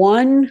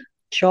one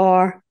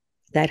jar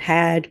that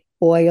had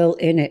oil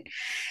in it.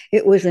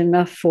 It was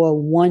enough for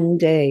one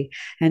day.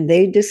 And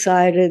they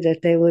decided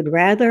that they would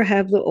rather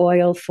have the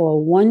oil for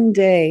one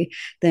day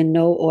than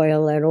no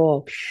oil at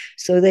all.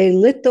 So they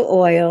lit the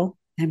oil,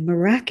 and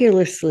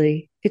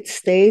miraculously, it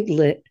stayed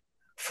lit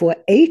for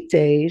 8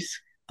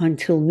 days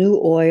until new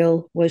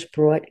oil was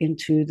brought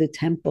into the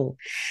temple.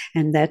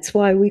 And that's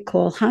why we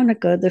call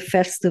Hanukkah the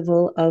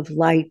Festival of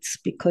Lights,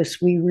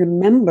 because we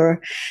remember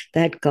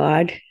that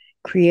God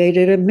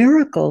created a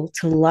miracle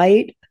to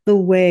light the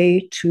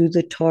way to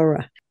the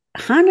Torah.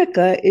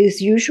 Hanukkah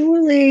is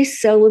usually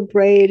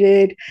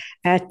celebrated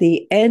at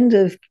the end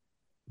of,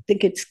 I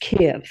think it's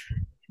Kiev,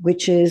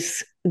 which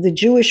is, the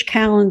Jewish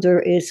calendar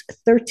is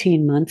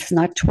 13 months,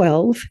 not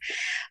 12.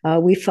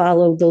 We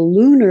follow the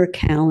lunar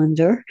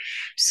calendar,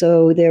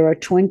 so there are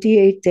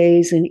 28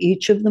 days in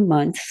each of the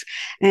months.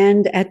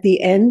 And at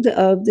the end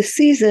of the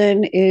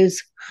season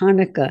is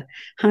Hanukkah.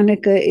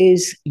 Hanukkah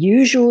is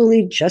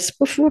usually just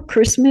before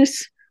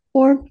Christmas,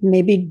 or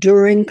maybe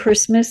during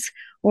Christmas,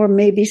 or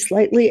maybe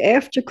slightly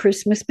after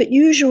Christmas, but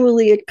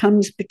usually it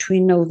comes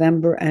between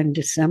November and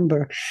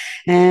December.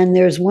 And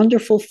there's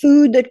wonderful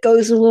food that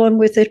goes along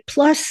with it,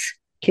 plus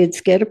kids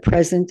get a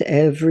present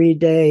every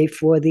day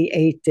for the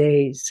 8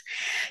 days.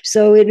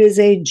 So it is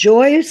a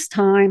joyous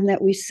time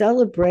that we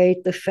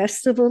celebrate the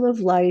Festival of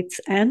Lights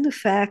and the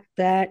fact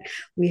that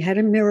we had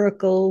a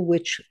miracle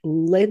which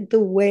led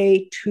the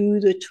way to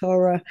the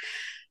Torah,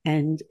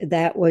 and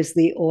that was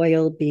the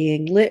oil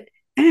being lit.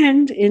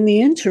 And in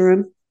the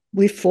interim,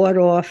 we fought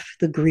off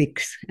the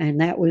Greeks, and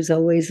that was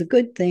always a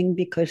good thing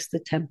because the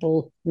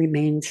temple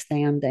remained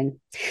standing.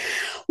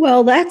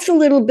 Well, that's a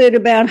little bit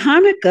about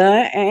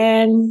Hanukkah,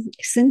 and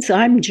since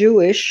I'm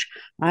Jewish,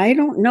 I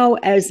don't know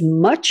as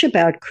much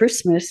about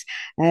Christmas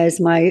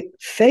as my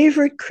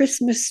favorite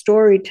Christmas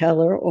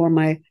storyteller, or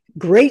my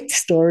great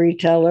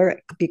storyteller,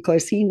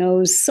 because he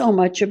knows so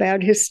much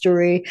about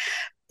history,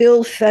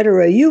 Bill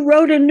Federer. You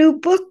wrote a new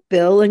book,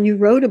 Bill, and you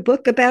wrote a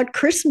book about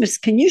Christmas.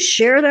 Can you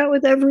share that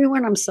with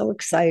everyone? I'm so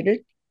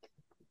excited.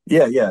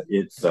 Yeah.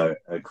 It's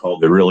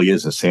called "There Really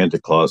Is a Santa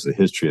Claus: The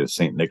History of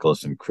St.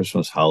 Nicholas and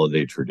Christmas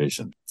Holiday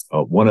Tradition."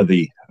 One of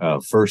the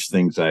first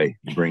things I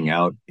bring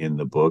out in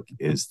the book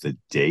is the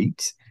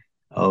date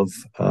of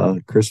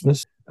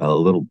Christmas. A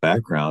little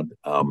background.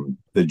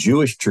 The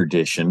Jewish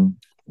tradition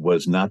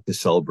was not to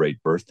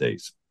celebrate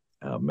birthdays.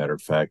 Matter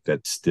of fact,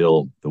 that's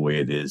still the way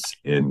it is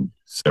in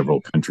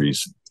several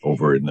countries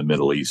over in the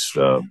Middle East,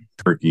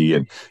 Turkey,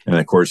 and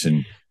of course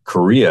in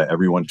Korea,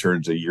 everyone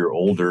turns a year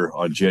older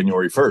on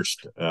January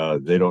 1st.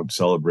 They don't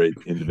celebrate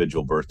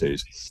individual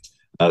birthdays.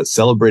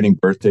 Celebrating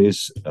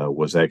birthdays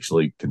was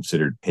actually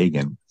considered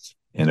pagan.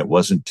 And it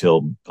wasn't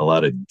until a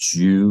lot of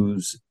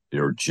Jews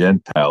or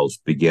Gentiles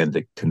began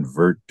to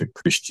convert to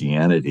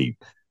Christianity,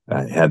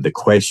 had the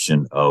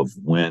question of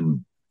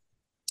when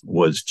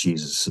was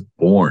Jesus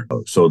born.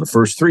 So the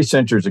first 3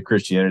 centuries of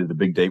Christianity, the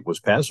big date was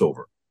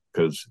Passover,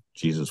 because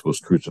Jesus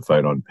was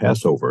crucified on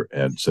Passover.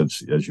 And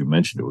since, as you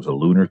mentioned, it was a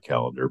lunar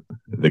calendar,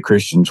 the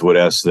Christians would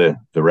ask the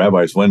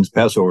rabbis, when's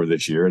Passover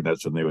this year? And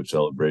that's when they would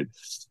celebrate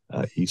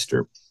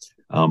Easter.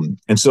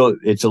 And so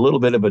it's a little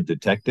bit of a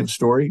detective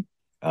story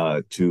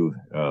to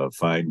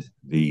find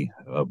the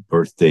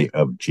birthday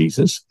of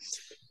Jesus.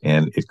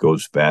 And it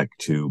goes back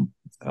to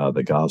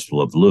the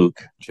Gospel of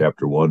Luke,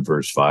 chapter 1,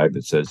 verse 5.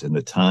 It says, in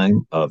the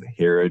time of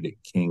Herod,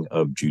 king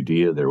of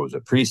Judea, there was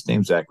a priest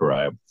named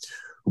Zechariah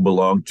who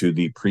belonged to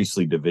the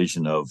priestly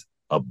division of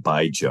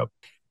Abijah.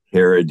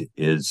 Herod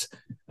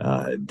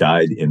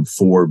died in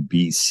 4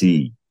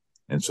 BC.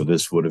 And so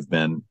this would have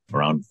been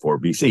around 4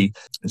 BC.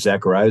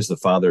 Zechariah is the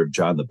father of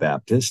John the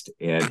Baptist,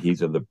 and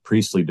he's of the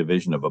priestly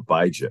division of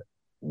Abijah.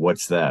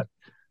 What's that?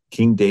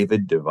 King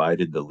David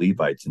divided the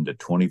Levites into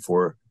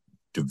 24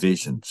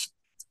 divisions,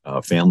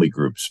 family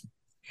groups,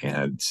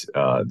 and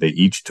they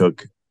each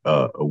took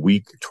a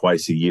week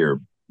twice a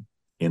year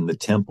in the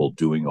temple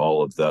doing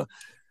all of the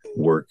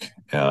work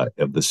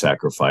of the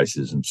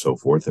sacrifices and so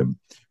forth.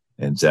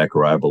 And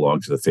Zechariah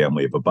belonged to the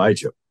family of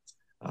Abijah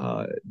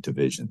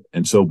division.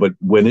 And so, but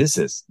when is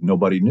this?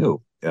 Nobody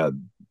knew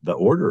the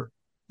order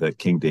that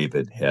King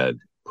David had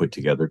put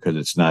together, because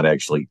it's not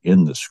actually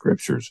in the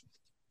scriptures.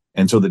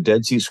 And so the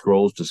Dead Sea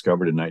Scrolls,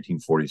 discovered in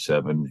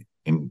 1947,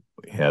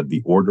 had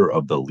the order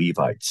of the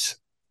Levites.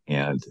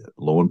 And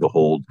lo and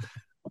behold,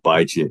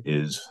 Abijah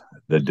is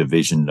the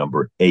division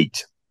number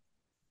 8.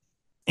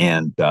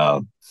 And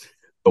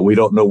but we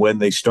don't know when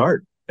they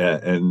start.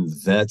 And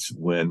that's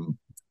when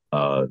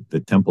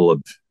the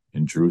temple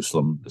in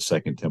Jerusalem, the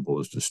second temple,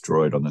 was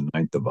destroyed on the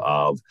 9th of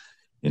Av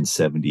in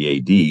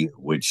 70 AD,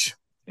 which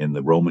in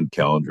the Roman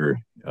calendar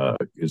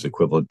is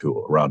equivalent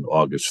to around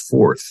August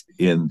 4th.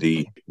 In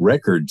the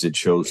records, it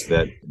shows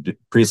that the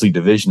priestly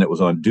division that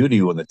was on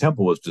duty when the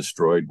temple was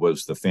destroyed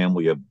was the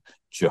family of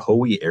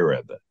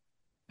Jehoiarib.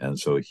 And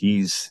so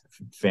he's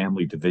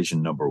family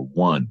division number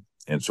 1.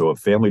 And so if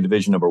family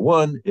division number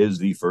 1 is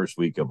the first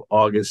week of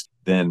August,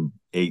 then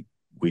 8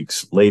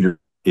 weeks later,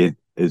 it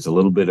is a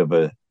little bit of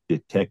a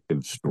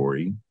detective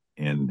story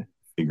in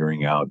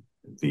figuring out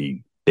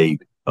the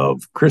date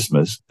of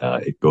Christmas.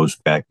 It goes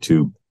back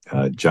to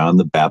John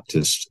the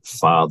Baptist's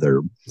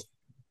father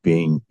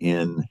being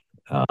in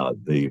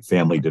the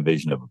family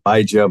division of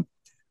Abijah,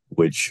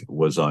 which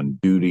was on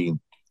duty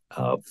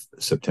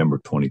September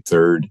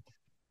 23rd.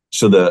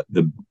 So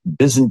the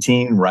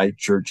Byzantine Rite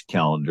Church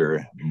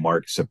calendar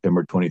marks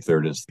September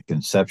 23rd as the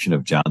conception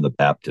of John the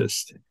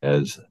Baptist,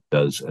 as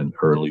does an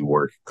early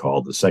work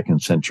called the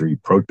 2nd Century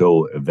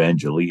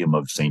Proto-Evangelium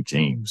of St.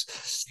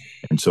 James.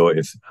 And so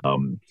if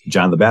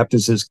John the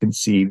Baptist is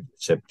conceived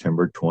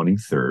September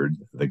 23rd,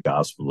 the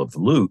Gospel of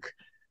Luke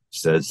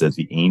says that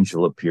the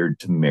angel appeared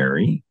to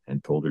Mary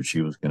and told her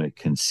she was going to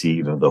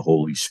conceive of the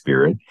Holy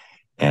Spirit,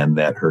 and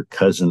that her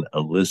cousin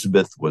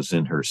Elizabeth was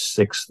in her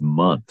 6th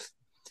month.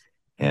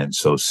 And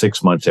so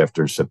 6 months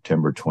after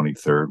September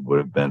 23rd would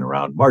have been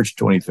around March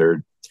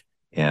 23rd.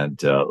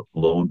 And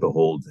lo and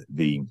behold,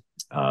 the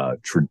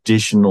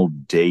traditional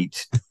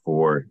date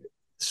for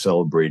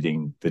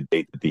celebrating the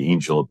date that the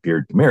angel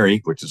appeared to Mary,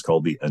 which is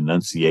called the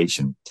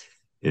Annunciation,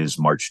 is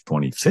March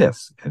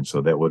 25th. And so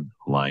that would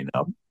line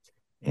up.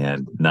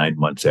 And 9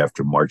 months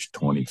after March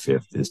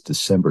 25th is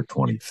December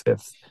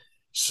 25th.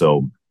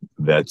 So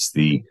that's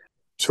the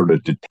sort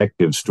of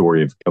detective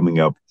story of coming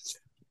up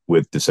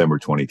with December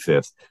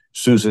 25th.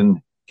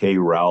 Susan K.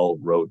 Rowell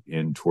wrote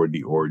in Toward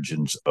the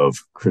Origins of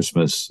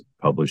Christmas,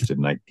 published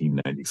in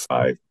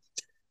 1995.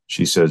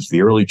 She says,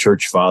 the early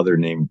church father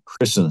named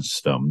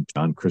Chrysostom,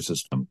 John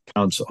Chrysostom,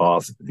 counts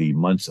off the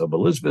months of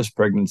Elizabeth's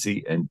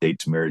pregnancy and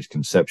dates Mary's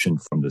conception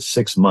from the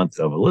 6th month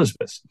of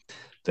Elizabeth,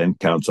 then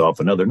counts off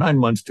another 9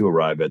 months to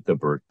arrive at the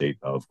birth date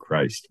of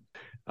Christ.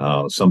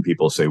 Some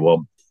people say,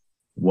 well,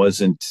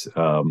 wasn't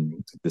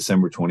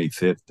December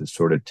 25th to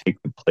sort of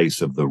take the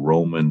place of the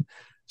Roman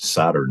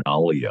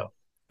Saturnalia,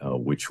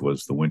 which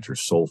was the winter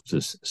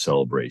solstice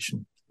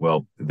celebration?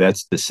 Well,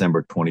 that's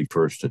December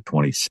 21st to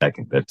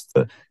 22nd. That's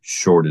the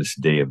shortest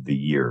day of the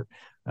year.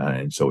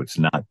 And so it's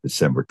not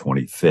December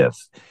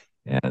 25th.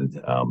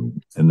 And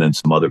then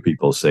some other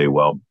people say,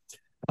 well,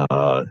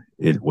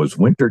 it was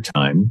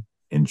wintertime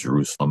in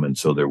Jerusalem, and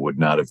so there would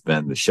not have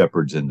been the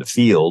shepherds in the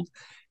field.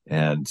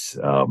 And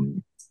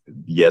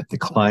yet the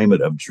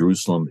climate of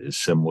Jerusalem is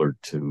similar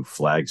to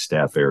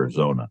Flagstaff,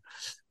 Arizona.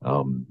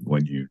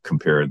 When you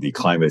compare the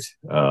climate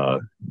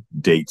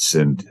dates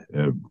and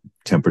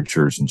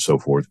temperatures and so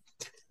forth.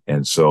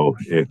 And so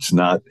it's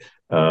not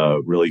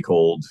really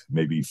cold,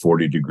 maybe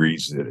 40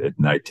 degrees at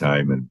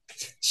nighttime and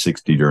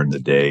 60 during the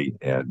day.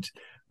 And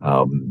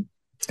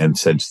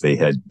since they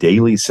had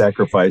daily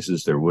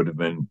sacrifices, there would have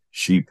been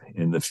sheep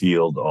in the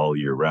field all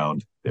year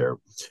round there.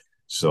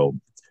 So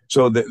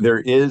there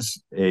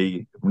is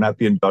we're not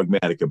being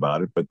dogmatic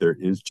about it, but there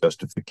is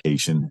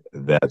justification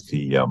that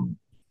the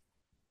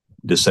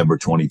December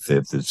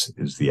 25th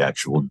is the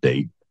actual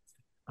date.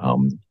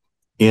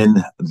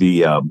 In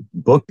the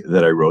book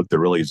that I wrote, There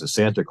Really Is a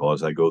Santa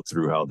Claus, I go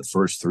through how the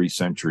first 3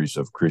 centuries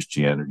of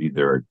Christianity,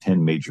 there are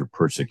 10 major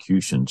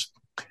persecutions.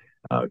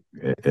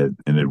 And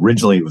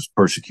originally it was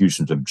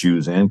persecutions of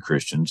Jews and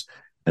Christians.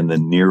 And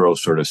then Nero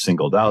sort of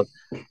singled out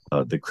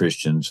the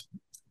Christians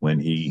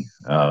when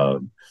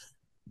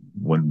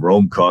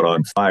Rome caught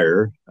on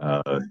fire,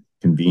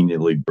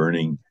 conveniently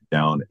burning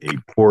down a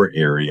poor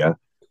area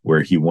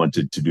where he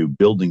wanted to do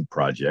building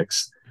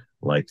projects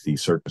like the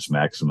Circus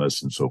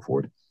Maximus and so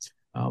forth.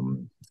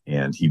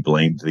 And he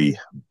blamed the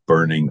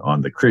burning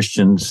on the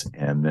Christians,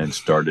 and then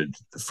started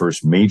the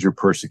first major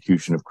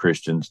persecution of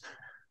Christians.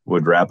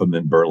 Would wrap them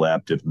in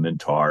burlap, dip them in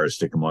tar,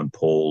 stick them on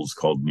poles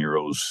called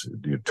Nero's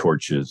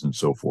torches and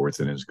so forth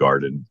in his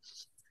garden.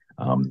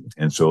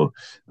 And so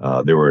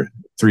there were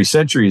 3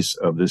 centuries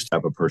of this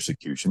type of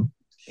persecution.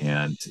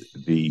 And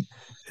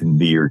in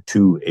the year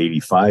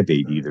 285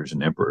 AD, there's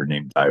an emperor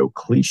named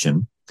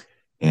Diocletian,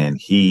 and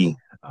he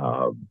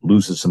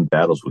loses some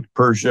battles with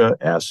Persia,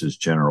 asks his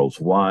generals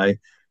why.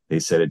 They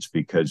said it's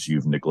because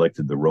you've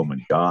neglected the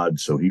Roman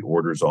gods. So he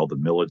orders all the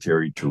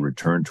military to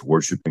return to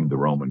worshiping the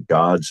Roman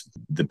gods.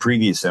 The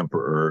previous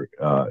emperor,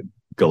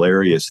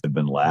 Galerius, had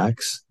been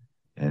lax.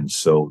 And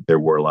so there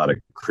were a lot of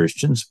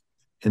Christians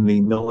in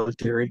the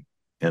military,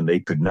 and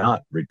they could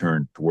not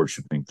return to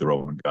worshiping the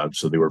Roman gods.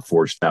 So they were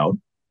forced out.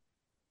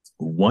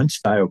 Once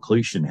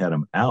Diocletian had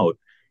them out,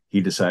 he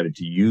decided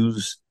to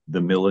use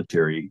the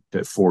military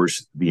to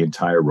force the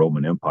entire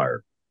Roman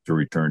Empire to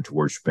return to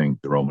worshiping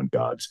the Roman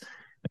gods.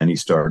 And he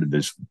started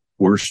this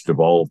worst of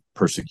all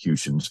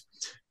persecutions,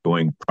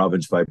 going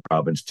province by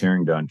province,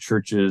 tearing down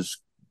churches,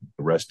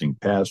 arresting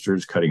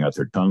pastors, cutting out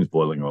their tongues,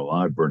 boiling them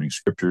alive, burning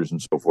scriptures,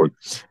 and so forth.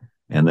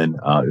 And then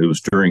it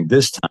was during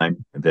this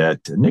time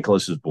that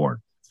Nicholas is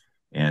born.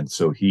 And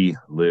so he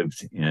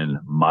lived in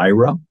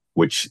Myra,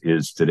 which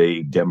is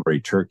today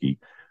Demre, Turkey.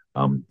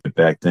 But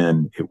back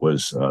then it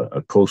was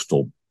a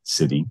coastal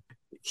city.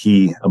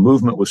 A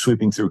movement was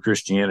sweeping through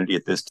Christianity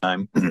at this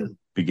time,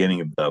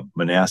 beginning of the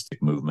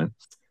monastic movement.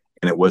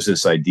 And it was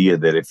this idea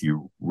that if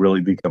you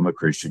really become a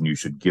Christian, you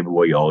should give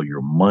away all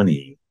your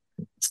money,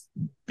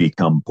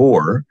 become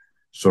poor,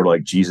 sort of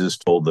like Jesus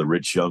told the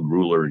rich young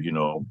ruler,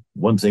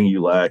 one thing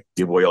you lack,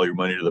 give away all your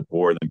money to the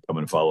poor, then come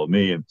and follow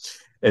me.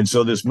 And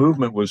so this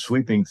movement was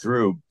sweeping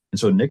through. And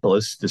so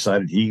Nicholas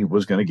decided he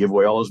was going to give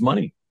away all his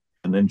money,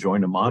 and then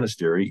joined a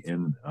monastery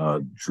in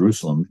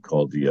Jerusalem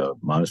called the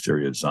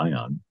Monastery of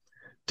Zion.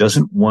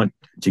 Doesn't want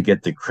to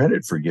get the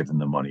credit for giving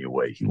the money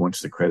away. He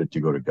wants the credit to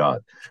go to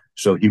God.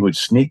 So he would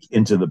sneak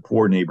into the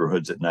poor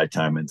neighborhoods at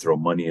nighttime and throw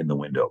money in the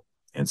window.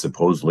 And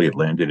supposedly it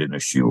landed in a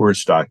shoe or a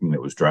stocking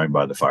that was drying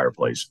by the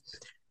fireplace.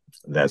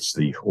 That's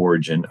the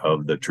origin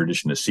of the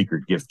tradition of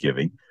secret gift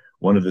giving.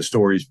 One of the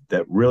stories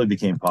that really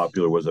became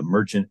popular was a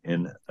merchant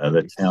in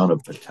the town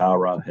of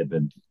Patara had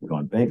been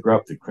gone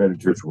bankrupt. The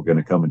creditors were going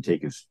to come and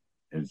take his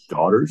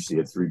daughters. He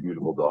had 3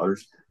 beautiful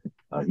daughters.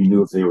 He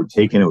knew if they were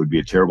taken, it would be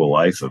a terrible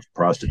life of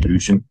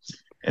prostitution.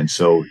 And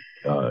so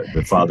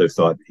the father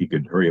thought he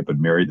could hurry up and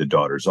marry the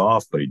daughters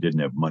off, but he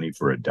didn't have money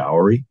for a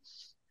dowry,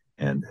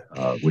 and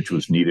which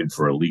was needed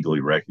for a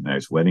legally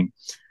recognized wedding.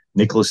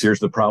 Nicholas hears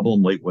the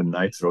problem late one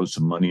night, throws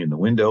some money in the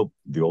window.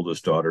 The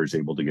oldest daughter is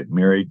able to get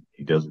married.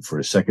 He does it for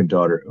his second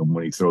daughter. And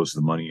when he throws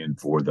the money in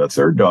for the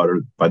third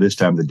daughter, by this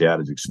time the dad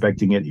is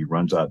expecting it. He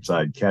runs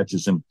outside,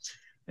 catches him,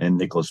 and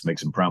Nicholas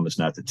makes him promise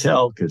not to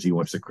tell because he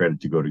wants the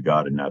credit to go to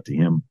God and not to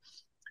him.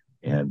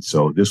 And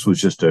so this was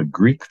just a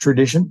Greek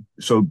tradition.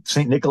 So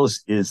St.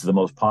 Nicholas is the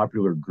most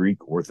popular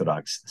Greek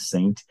Orthodox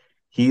saint.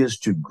 He is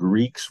to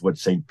Greeks what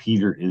St.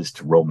 Peter is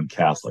to Roman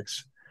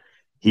Catholics.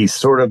 He's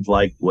sort of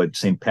like what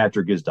St.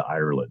 Patrick is to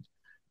Ireland.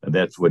 And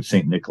that's what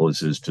St.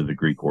 Nicholas is to the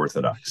Greek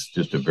Orthodox,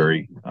 just a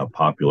very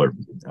popular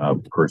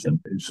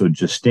person. So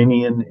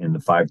Justinian in the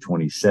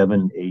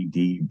 527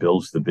 AD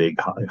builds the big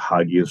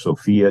Hagia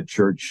Sophia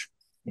church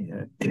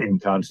in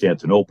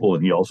Constantinople,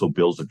 and he also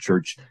builds a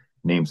church,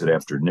 names it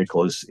after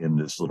Nicholas, in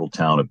this little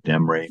town of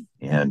Demre.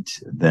 And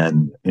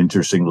then,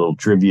 interesting little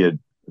trivia,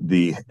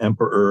 the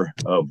emperor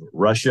of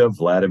Russia,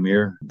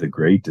 Vladimir the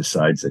Great,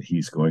 decides that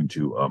he's going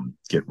to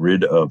get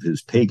rid of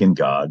his pagan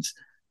gods,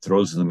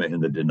 throws them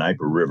in the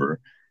Dnieper River,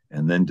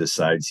 and then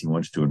decides he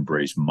wants to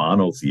embrace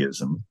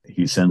monotheism.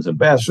 He sends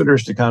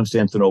ambassadors to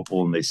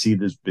Constantinople, and they see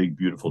this big,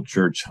 beautiful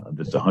church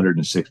that's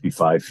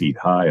 165 feet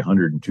high,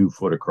 102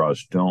 foot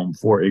across dome,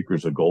 4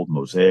 acres of gold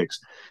mosaics.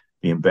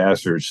 The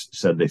ambassadors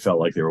said they felt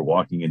like they were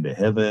walking into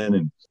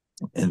heaven,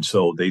 and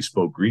so they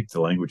spoke Greek,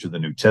 the language of the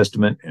New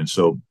Testament. And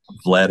so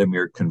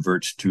Vladimir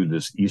converts to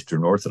this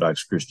Eastern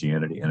Orthodox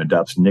Christianity and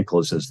adopts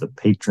Nicholas as the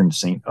patron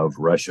saint of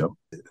Russia.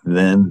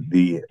 Then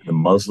the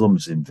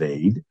Muslims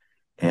invade,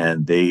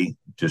 and they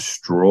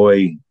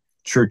destroy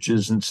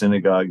churches and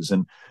synagogues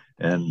and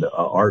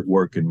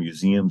artwork and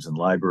museums and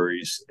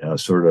libraries,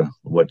 sort of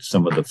what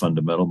some of the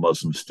fundamental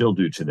Muslims still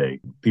do today.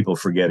 People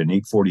forget in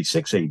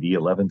 846 AD,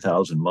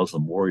 11,000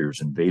 Muslim warriors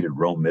invaded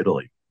Rome,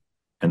 Italy,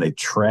 and they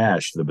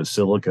trashed the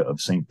Basilica of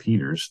St.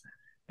 Peter's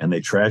and they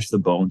trashed the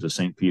bones of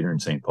St. Peter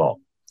and St. Paul.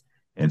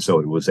 And so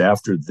it was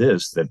after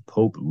this that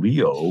Pope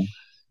Leo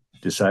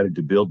decided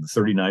to build the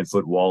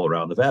 39-foot wall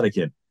around the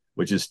Vatican,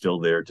 which is still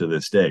there to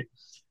this day.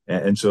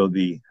 And so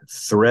the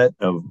threat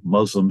of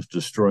Muslims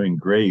destroying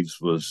graves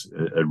was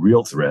a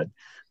real threat.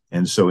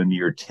 And so in the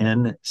year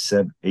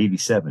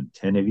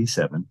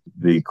 1087,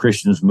 the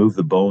Christians moved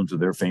the bones of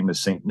their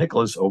famous St.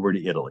 Nicholas over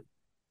to Italy,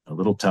 a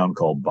little town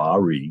called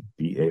Bari,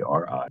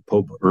 B-A-R-I.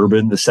 Pope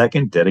Urban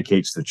II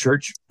dedicates the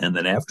church. And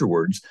then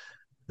afterwards,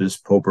 this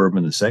Pope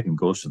Urban II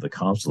goes to the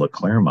Council of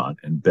Clermont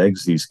and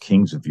begs these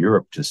kings of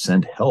Europe to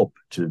send help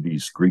to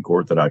these Greek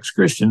Orthodox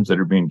Christians that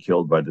are being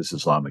killed by this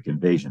Islamic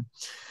invasion.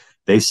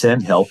 They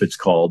send help. It's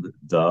called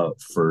the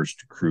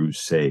First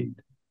Crusade.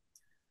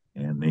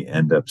 And they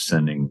end up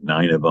sending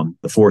 9 of them.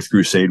 The Fourth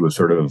Crusade was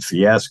sort of a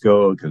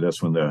fiasco because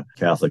that's when the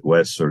Catholic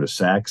West sort of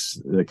sacks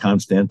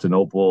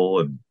Constantinople.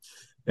 And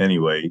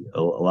anyway,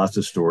 lots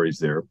of stories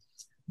there.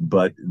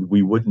 But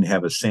we wouldn't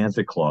have a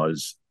Santa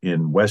Claus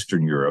in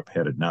Western Europe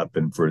had it not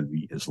been for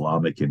the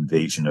Islamic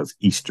invasion of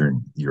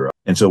Eastern Europe.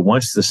 And so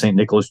once the St.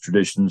 Nicholas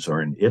traditions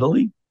are in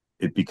Italy,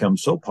 it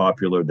becomes so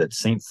popular that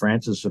St.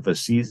 Francis of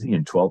Assisi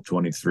in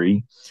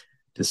 1223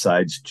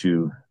 decides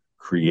to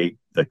create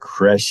the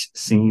creche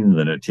scene,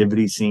 the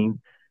nativity scene,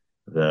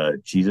 the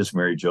Jesus,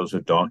 Mary,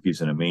 Joseph,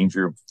 donkeys in a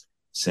manger,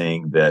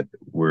 saying that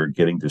we're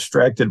getting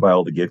distracted by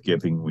all the gift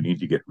giving. We need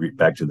to get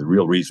back to the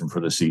real reason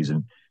for the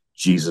season.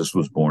 Jesus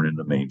was born in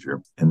the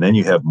manger. And then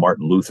you have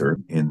Martin Luther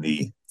in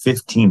the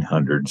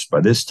 1500s.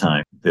 By this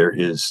time, there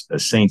is a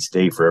saint's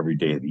day for every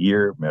day of the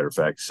year. Matter of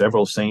fact,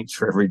 several saints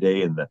for every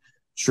day, and the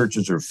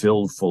churches are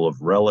filled full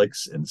of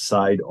relics and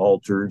side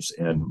altars.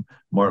 And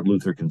Martin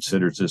Luther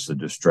considers this a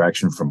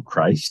distraction from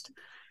Christ.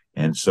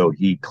 And so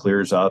he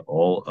clears out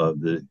all of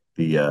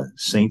the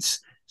saints'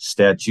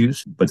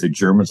 statues. But the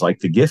Germans like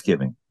the gift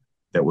giving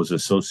that was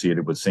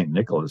associated with St.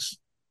 Nicholas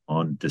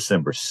on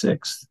December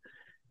 6th.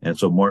 And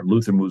so Martin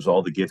Luther moves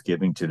all the gift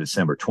giving to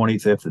December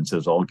 25th and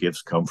says all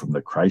gifts come from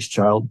the Christ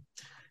child.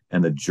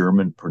 And the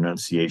German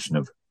pronunciation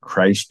of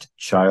Christ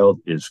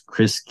child is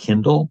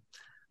Christkindl,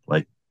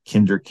 like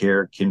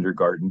Kindercare,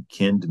 kindergarten.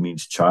 Kind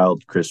means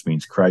child, Christ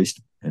means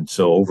Christ. And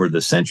so over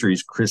the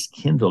centuries,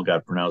 Christkindl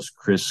got pronounced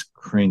Kris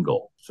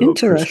Kringle. So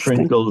Kris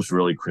Kringle is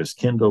really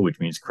Christkindl, which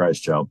means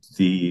Christ child.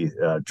 The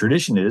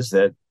tradition is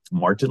that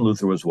Martin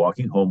Luther was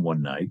walking home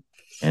one night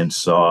and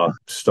saw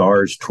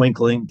stars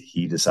twinkling.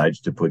 He decides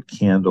to put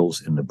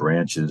candles in the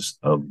branches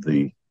of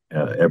the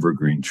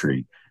evergreen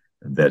tree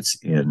that's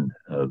in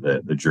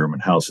the German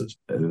houses.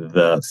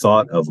 The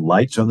thought of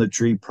lights on the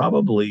tree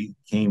probably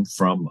came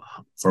from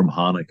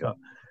Hanukkah,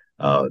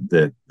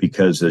 that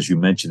because, as you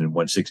mentioned, in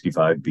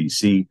 165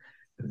 BC,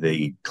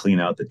 they clean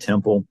out the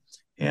temple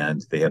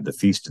and they have the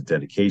Feast of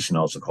Dedication,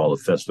 also called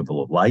the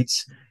Festival of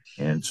Lights.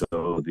 And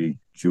so the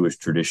Jewish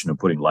tradition of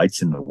putting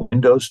lights in the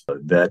windows,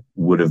 that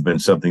would have been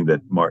something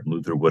that Martin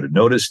Luther would have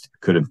noticed,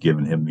 could have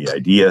given him the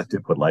idea to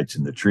put lights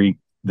in the tree.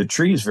 The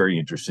tree is very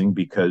interesting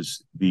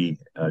because the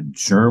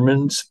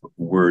Germans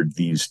were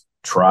these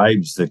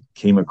tribes that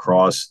came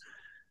across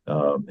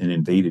and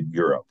invaded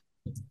Europe,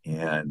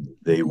 and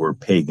they were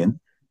pagan,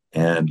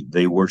 and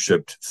they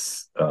worshipped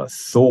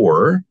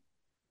Thor,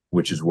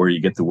 which is where you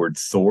get the word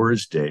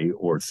Thor's Day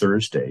or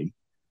Thursday.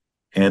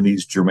 And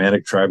these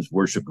Germanic tribes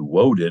worshipped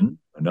Woden,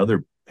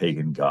 another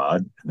pagan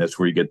god, and that's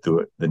where you get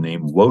the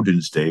name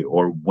Woden's Day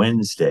or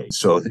Wednesday.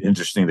 So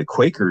interesting, the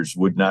Quakers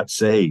would not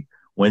say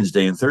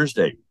Wednesday and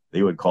Thursday.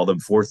 They would call them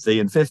fourth day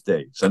and fifth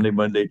day, Sunday,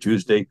 Monday,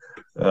 Tuesday,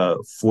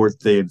 fourth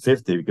day and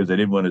fifth day, because they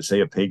didn't want to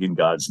say a pagan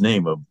god's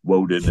name of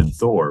Woden and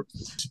Thor.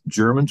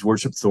 Germans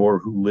worshiped Thor,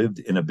 who lived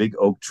in a big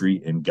oak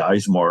tree in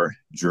Geismar,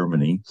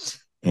 Germany.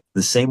 And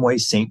the same way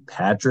St.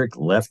 Patrick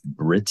left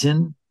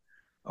Britain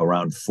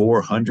around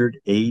 400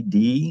 AD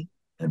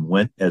and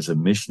went as a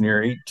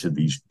missionary to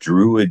these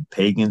Druid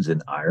pagans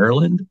in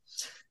Ireland.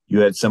 You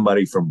had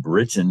somebody from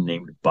Britain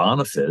named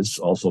Boniface,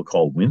 also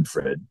called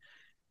Winfrid,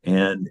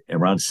 and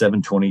around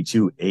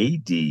 722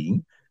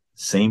 AD,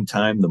 same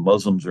time the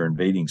Muslims are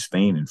invading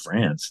Spain and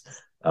France,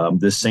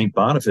 this St.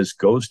 Boniface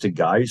goes to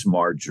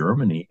Geismar,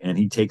 Germany, and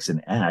he takes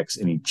an axe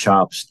and he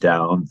chops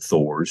down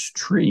Thor's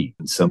tree.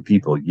 And some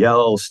people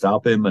yell,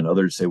 stop him, and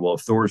others say, well,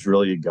 if Thor's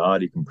really a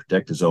god, he can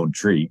protect his own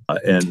tree.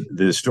 And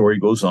the story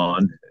goes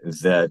on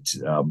that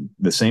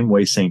the same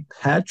way St.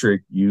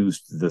 Patrick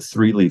used the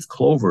three-leaf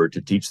clover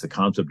to teach the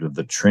concept of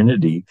the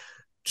Trinity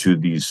to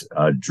these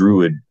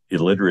Druid,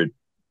 illiterate,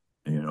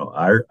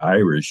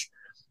 Irish,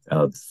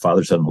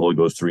 Father, Son, and Holy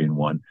Ghost, 3 in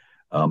 1,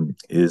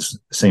 is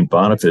St.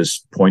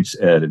 Boniface points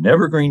at an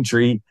evergreen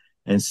tree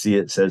and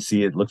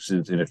it looks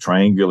in a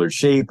triangular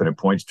shape and it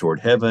points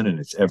toward heaven and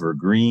it's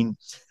evergreen.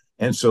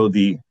 And so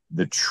the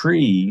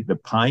tree, the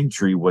pine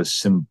tree, was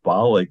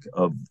symbolic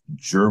of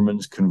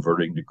Germans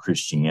converting to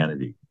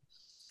Christianity.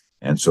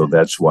 And so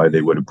that's why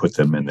they would have put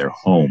them in their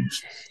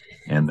homes.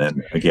 And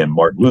then again,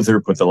 Martin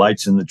Luther put the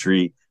lights in the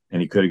tree,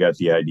 and he could have got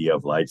the idea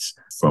of lights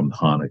from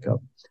Hanukkah.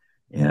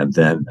 And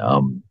then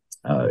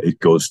it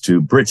goes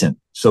to Britain.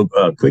 So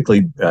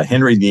quickly,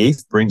 Henry VIII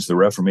brings the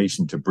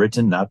Reformation to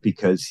Britain, not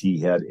because he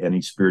had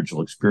any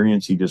spiritual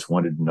experience. He just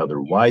wanted another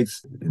wife.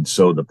 And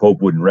so the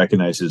Pope wouldn't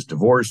recognize his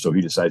divorce. So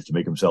he decides to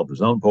make himself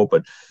his own Pope.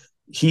 But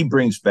he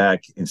brings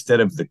back,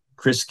 instead of the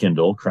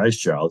Christkindl, Christ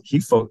child,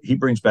 he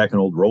brings back an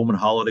old Roman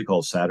holiday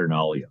called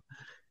Saturnalia.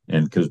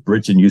 And because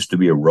Britain used to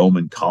be a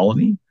Roman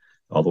colony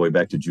all the way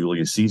back to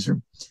Julius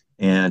Caesar.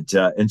 And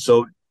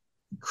so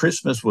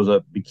Christmas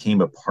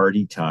became a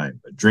party time,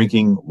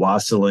 drinking,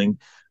 wassailing,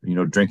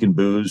 drinking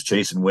booze,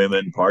 chasing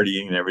women,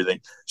 partying and everything.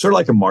 Sort of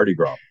like a Mardi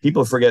Gras.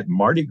 People forget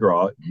Mardi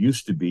Gras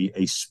used to be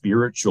a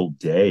spiritual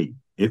day.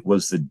 It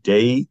was the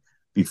day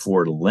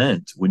before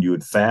Lent when you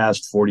would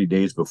fast 40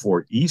 days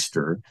before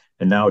Easter.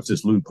 And now it's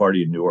this lewd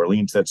party in New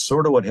Orleans. That's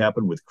sort of what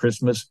happened with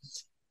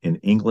Christmas in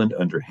England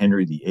under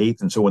Henry VIII.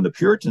 And so when the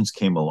Puritans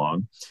came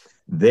along,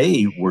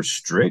 they were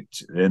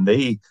strict, and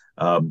they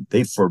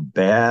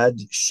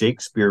forbade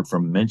Shakespeare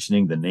from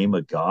mentioning the name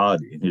of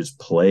God in his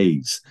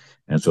plays.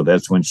 And so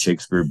that's when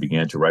Shakespeare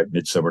began to write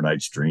Midsummer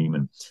Night's Dream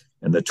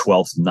and the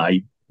Twelfth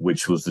Night,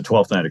 which was the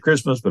 12th night of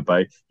Christmas,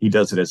 but he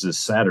does it as a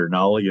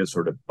Saturnalia,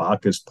 sort of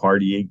Bacchus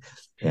partying.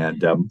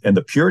 And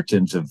the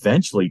Puritans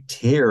eventually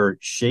tear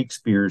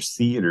Shakespeare's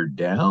theater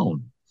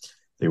down.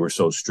 They were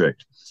so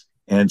strict.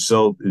 And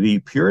so the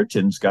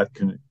Puritans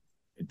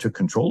took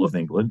control of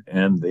England,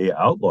 and they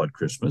outlawed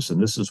Christmas.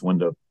 And this is when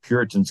the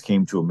Puritans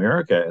came to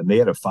America, and they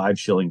had a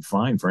 5-shilling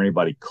fine for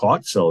anybody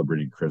caught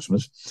celebrating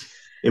Christmas.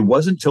 It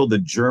wasn't until the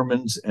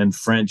Germans and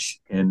French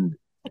and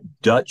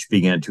Dutch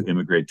began to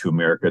immigrate to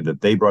America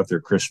that they brought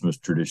their Christmas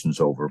traditions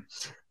over.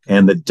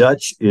 And the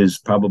Dutch is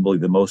probably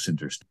the most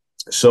interesting.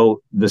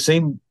 So the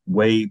same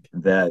way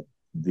that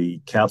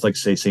the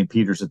Catholics say St.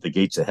 Peter's at the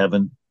gates of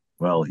heaven,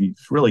 well,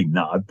 he's really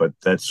not, but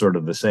that's sort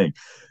of the same.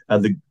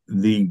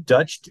 The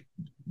Dutch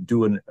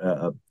do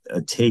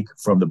a take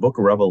from the book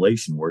of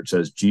Revelation, where it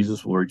says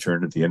Jesus will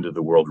return at the end of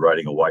the world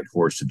riding a white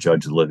horse to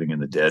judge the living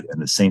and the dead,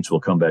 and the saints will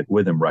come back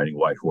with him riding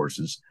white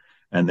horses.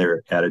 And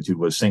their attitude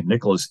was St.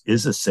 Nicholas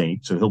is a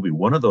saint, so he'll be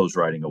one of those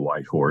riding a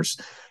white horse.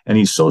 And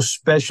he's so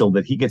special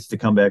that he gets to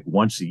come back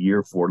once a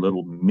year for a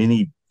little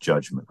mini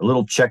judgment, a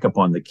little checkup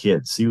on the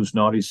kids, see who's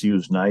naughty, see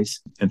who's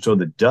nice. And so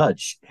the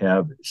Dutch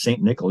have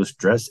St. Nicholas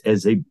dressed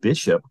as a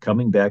bishop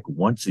coming back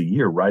once a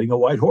year riding a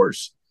white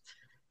horse.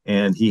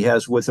 And he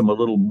has with him a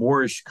little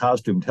Moorish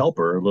costumed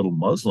helper, a little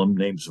Muslim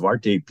named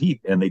Zwarte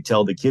Piet. And they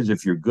tell the kids,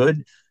 if you're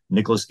good,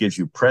 Nicholas gives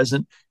you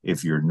present.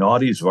 If you're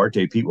naughty,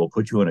 Zwarte Piet will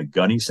put you in a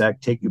gunny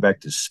sack, take you back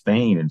to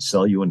Spain, and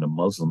sell you into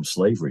Muslim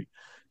slavery,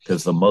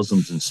 because the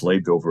Muslims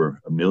enslaved over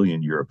 1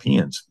 million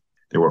Europeans.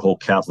 There were whole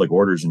Catholic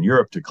orders in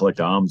Europe to collect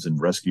alms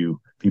and rescue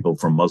people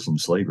from Muslim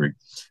slavery.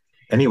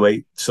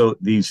 Anyway, so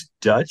these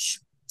Dutch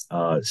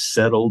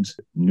settled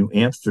New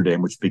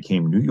Amsterdam, which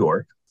became New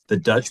York. The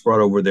Dutch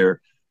brought over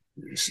their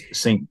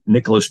St.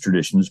 Nicholas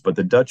traditions, but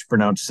the Dutch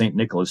pronounced St.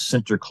 Nicholas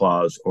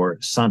Sinterklaas or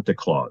Santa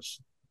Claus.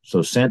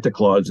 So Santa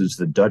Claus is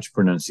the Dutch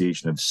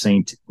pronunciation of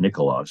Saint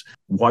Nicholas.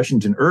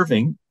 Washington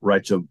Irving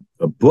writes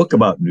a book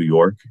about New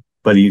York,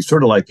 but he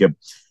sort of like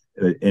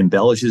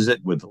embellishes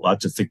it with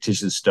lots of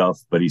fictitious stuff.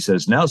 But he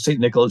says, now St.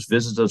 Nicholas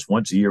visits us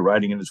once a year,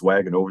 riding in his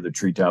wagon over the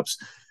treetops,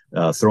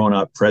 throwing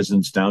out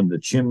presents down the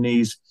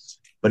chimneys.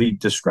 But he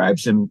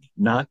describes him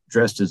not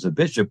dressed as a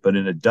bishop, but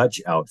in a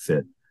Dutch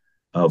outfit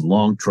of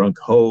long trunk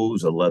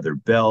hose, a leather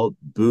belt,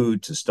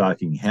 boots, a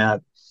stocking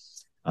hat.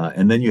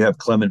 And then you have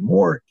Clement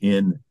Moore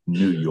in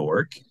New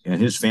York,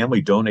 and his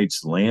family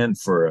donates land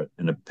for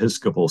an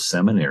Episcopal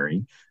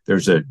seminary.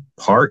 There's a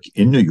park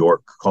in New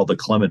York called the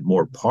Clement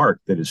Moore Park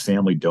that his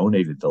family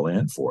donated the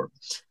land for.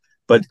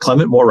 But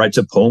Clement Moore writes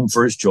a poem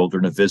for his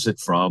children, a visit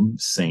from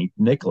St.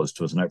 Nicholas.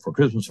 'Twas the night before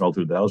Christmas, and all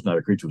through the house not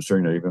a creature was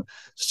stirring, not even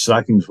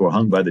stockings were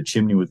hung by the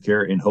chimney with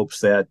care, in hopes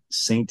that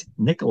St.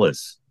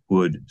 Nicholas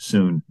would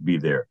soon be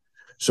there.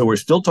 So we're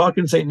still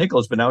talking St.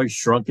 Nicholas, but now he's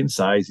shrunk in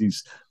size.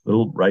 He's a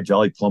little right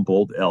jolly plump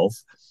old elf.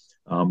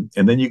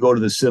 And then you go to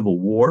the Civil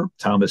War.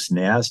 Thomas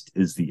Nast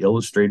is the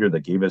illustrator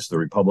that gave us the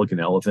Republican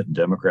elephant and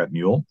Democrat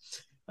mule.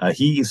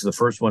 He's the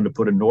first one to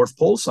put a North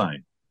Pole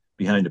sign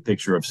behind a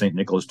picture of St.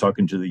 Nicholas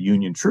talking to the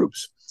Union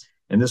troops.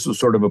 And this was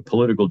sort of a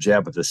political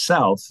jab at the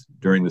South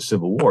during the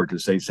Civil War to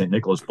say St.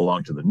 Nicholas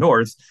belonged to the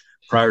North.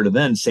 Prior to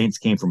then, saints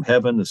came from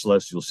heaven, the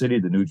celestial city,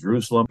 the New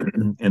Jerusalem.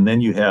 And then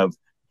you have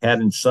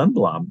Haddon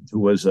Sundblom, who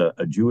was a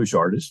Jewish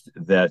artist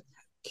that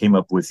came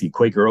up with the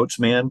Quaker Oats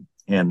Man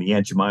and the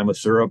Aunt Jemima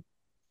syrup.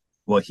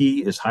 Well,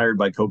 he is hired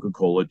by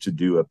Coca-Cola to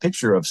do a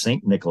picture of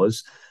St.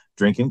 Nicholas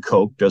drinking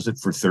Coke, does it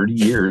for 30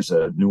 years,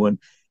 a new one.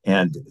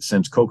 And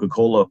since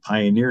Coca-Cola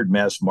pioneered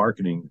mass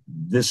marketing,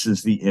 this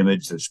is the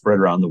image that spread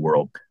around the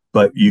world.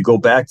 But you go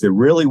back, there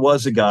really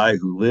was a guy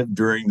who lived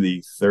during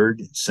the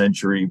 3rd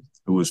century,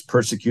 who was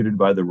persecuted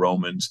by the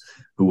Romans,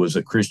 who was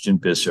a Christian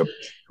bishop,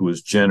 who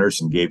was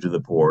generous and gave to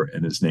the poor,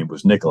 and his name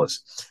was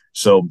Nicholas.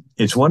 So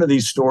it's one of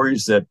these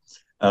stories that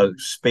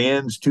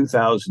spans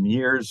 2,000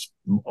 years,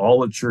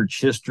 all of church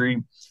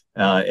history,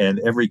 and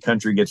every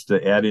country gets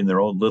to add in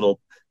their own little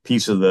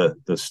piece of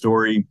the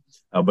story.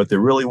 But there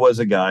really was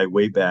a guy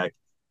way back,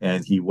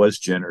 and he was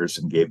generous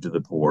and gave to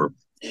the poor.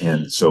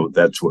 And so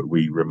that's what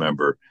we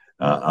remember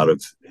out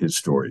of his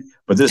story.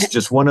 But this is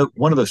just one of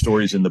the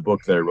stories in the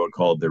book that I wrote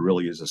called "There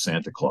Really Is a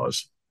Santa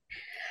Claus."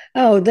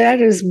 Oh,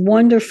 that is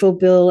wonderful,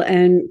 Bill.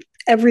 And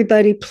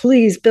everybody,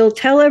 please, Bill,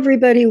 tell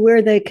everybody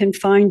where they can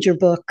find your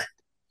book.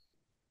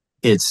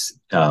 It's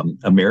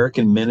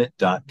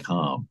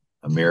AmericanMinute.com.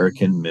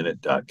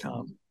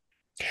 AmericanMinute.com.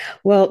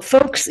 Well,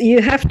 folks,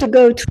 you have to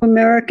go to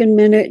American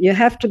Minute. You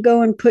have to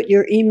go and put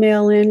your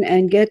email in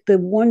and get the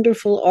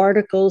wonderful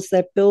articles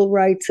that Bill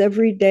writes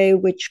every day,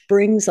 which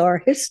brings our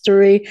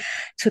history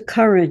to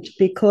current,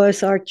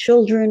 because our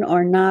children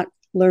are not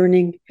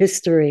learning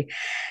history.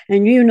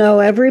 And you know,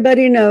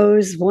 everybody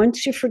knows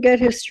once you forget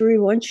history,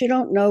 once you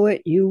don't know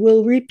it, you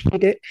will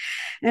repeat it.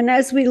 And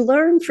as we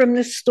learn from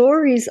the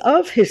stories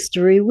of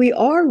history, we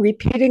are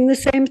repeating the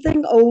same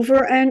thing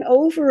over and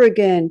over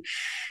again.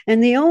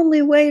 And the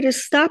only way to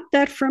stop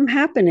that from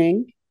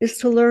happening is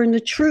to learn the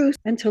truth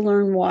and to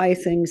learn why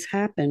things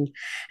happen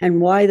and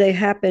why they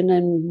happen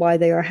and why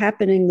they are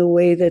happening the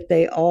way that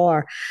they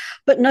are.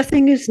 But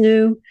nothing is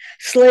new.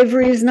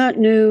 Slavery is not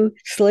new.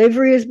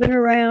 Slavery has been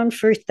around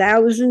for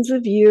thousands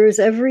of years.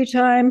 Every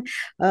time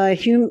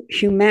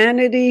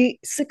humanity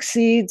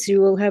succeeds, you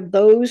will have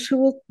those who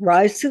will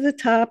rise to the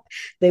top.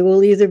 They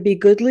will either be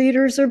good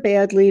leaders or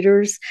bad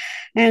leaders,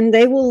 and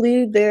they will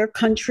lead their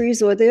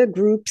countries or their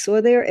groups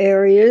or their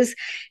areas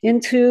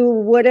into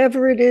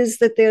whatever it is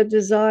that their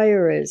desire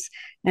is.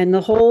 And the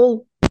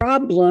whole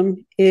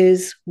problem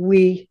is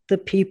we, the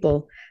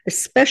people,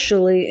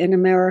 especially in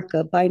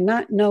America. By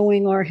not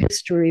knowing our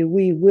history,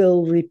 we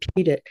will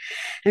repeat it.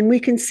 And we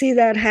can see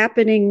that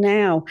happening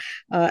now,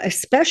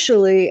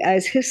 especially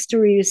as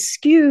history is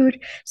skewed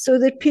so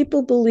that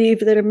people believe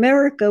that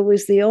America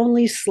was the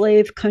only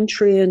slave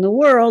country in the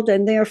world,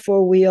 and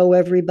therefore we owe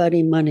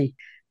everybody money.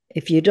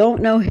 If you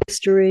don't know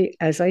history,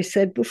 as I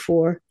said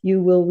before,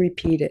 you will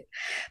repeat it.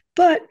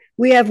 But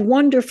we have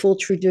wonderful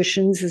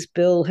traditions, as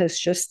Bill has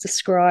just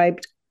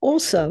described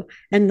also,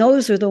 and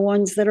those are the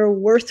ones that are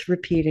worth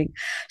repeating.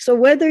 So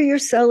whether you're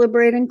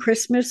celebrating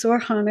Christmas or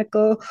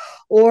Hanukkah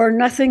or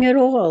nothing at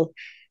all,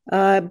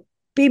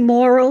 be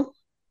moral,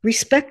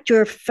 respect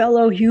your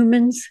fellow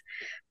humans,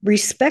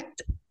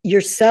 respect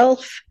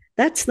yourself.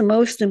 That's the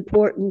most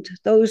important.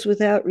 Those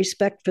without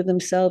respect for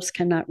themselves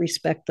cannot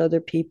respect other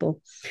people.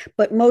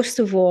 But most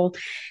of all,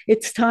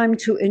 it's time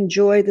to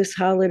enjoy this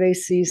holiday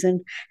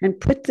season and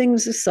put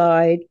things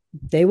aside.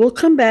 They will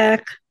come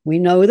back. We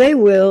know they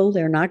will.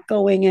 They're not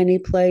going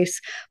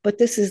anyplace. But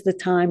this is the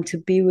time to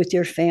be with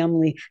your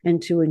family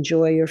and to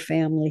enjoy your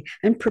family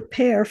and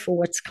prepare for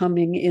what's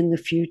coming in the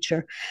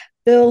future.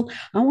 Bill,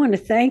 I want to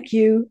thank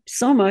you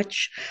so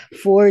much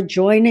for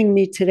joining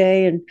me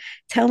today and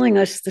telling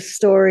us the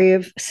story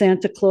of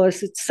Santa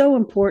Claus. It's so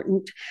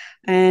important,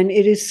 and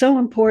it is so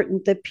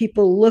important that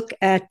people look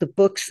at the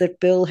books that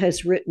Bill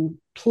has written.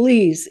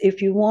 Please,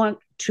 if you want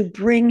to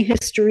bring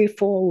history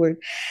forward,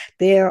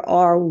 there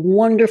are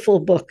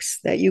wonderful books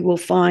that you will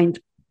find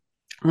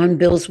on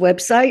Bill's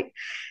website.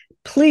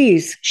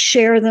 Please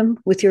share them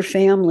with your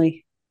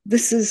family.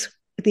 This is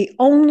the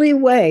only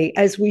way,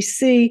 as we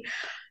see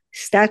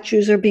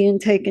statues are being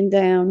taken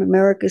down,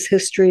 America's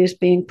history is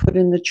being put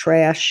in the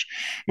trash,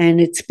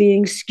 and it's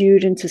being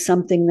skewed into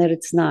something that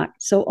it's not.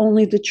 So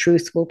only the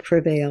truth will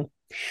prevail.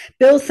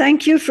 Bill,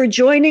 thank you for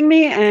joining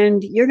me,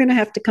 and you're going to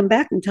have to come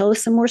back and tell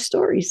us some more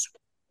stories.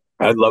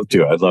 I'd love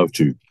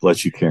to.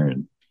 Bless you,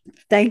 Karen.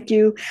 Thank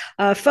you.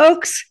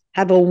 Folks,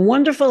 have a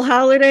wonderful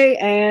holiday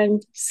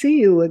and see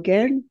you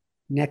again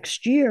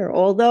next year.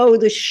 Although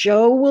the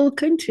show will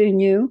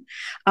continue,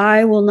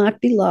 I will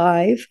not be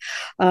live,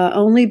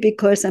 only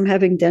because I'm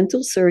having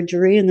dental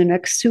surgery in the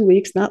next 2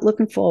 weeks. Not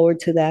looking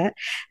forward to that.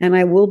 And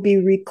I will be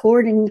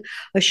recording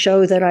a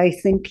show that I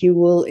think you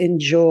will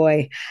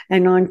enjoy.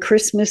 And on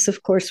Christmas,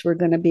 of course, we're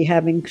going to be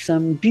having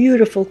some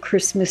beautiful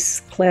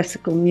Christmas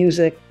classical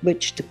music,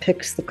 which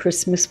depicts the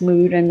Christmas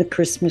mood and the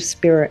Christmas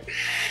spirit.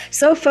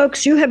 So,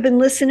 folks, you have been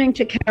listening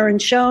to Karen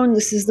Schoen.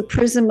 This is the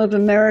Prism of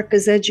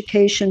America's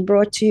Education,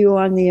 brought to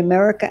you on the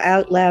America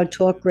Out Loud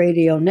Talk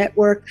Radio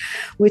Network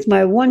with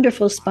my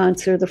wonderful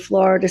sponsor, the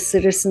Florida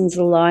Citizens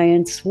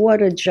Alliance.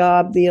 What a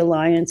job the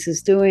Alliance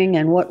is doing,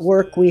 and what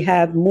work we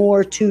have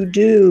more to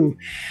do.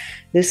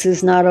 This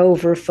is not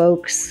over,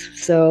 folks.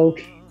 So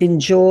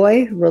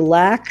enjoy,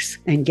 relax,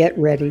 and get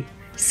ready.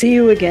 See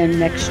you again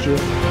next year.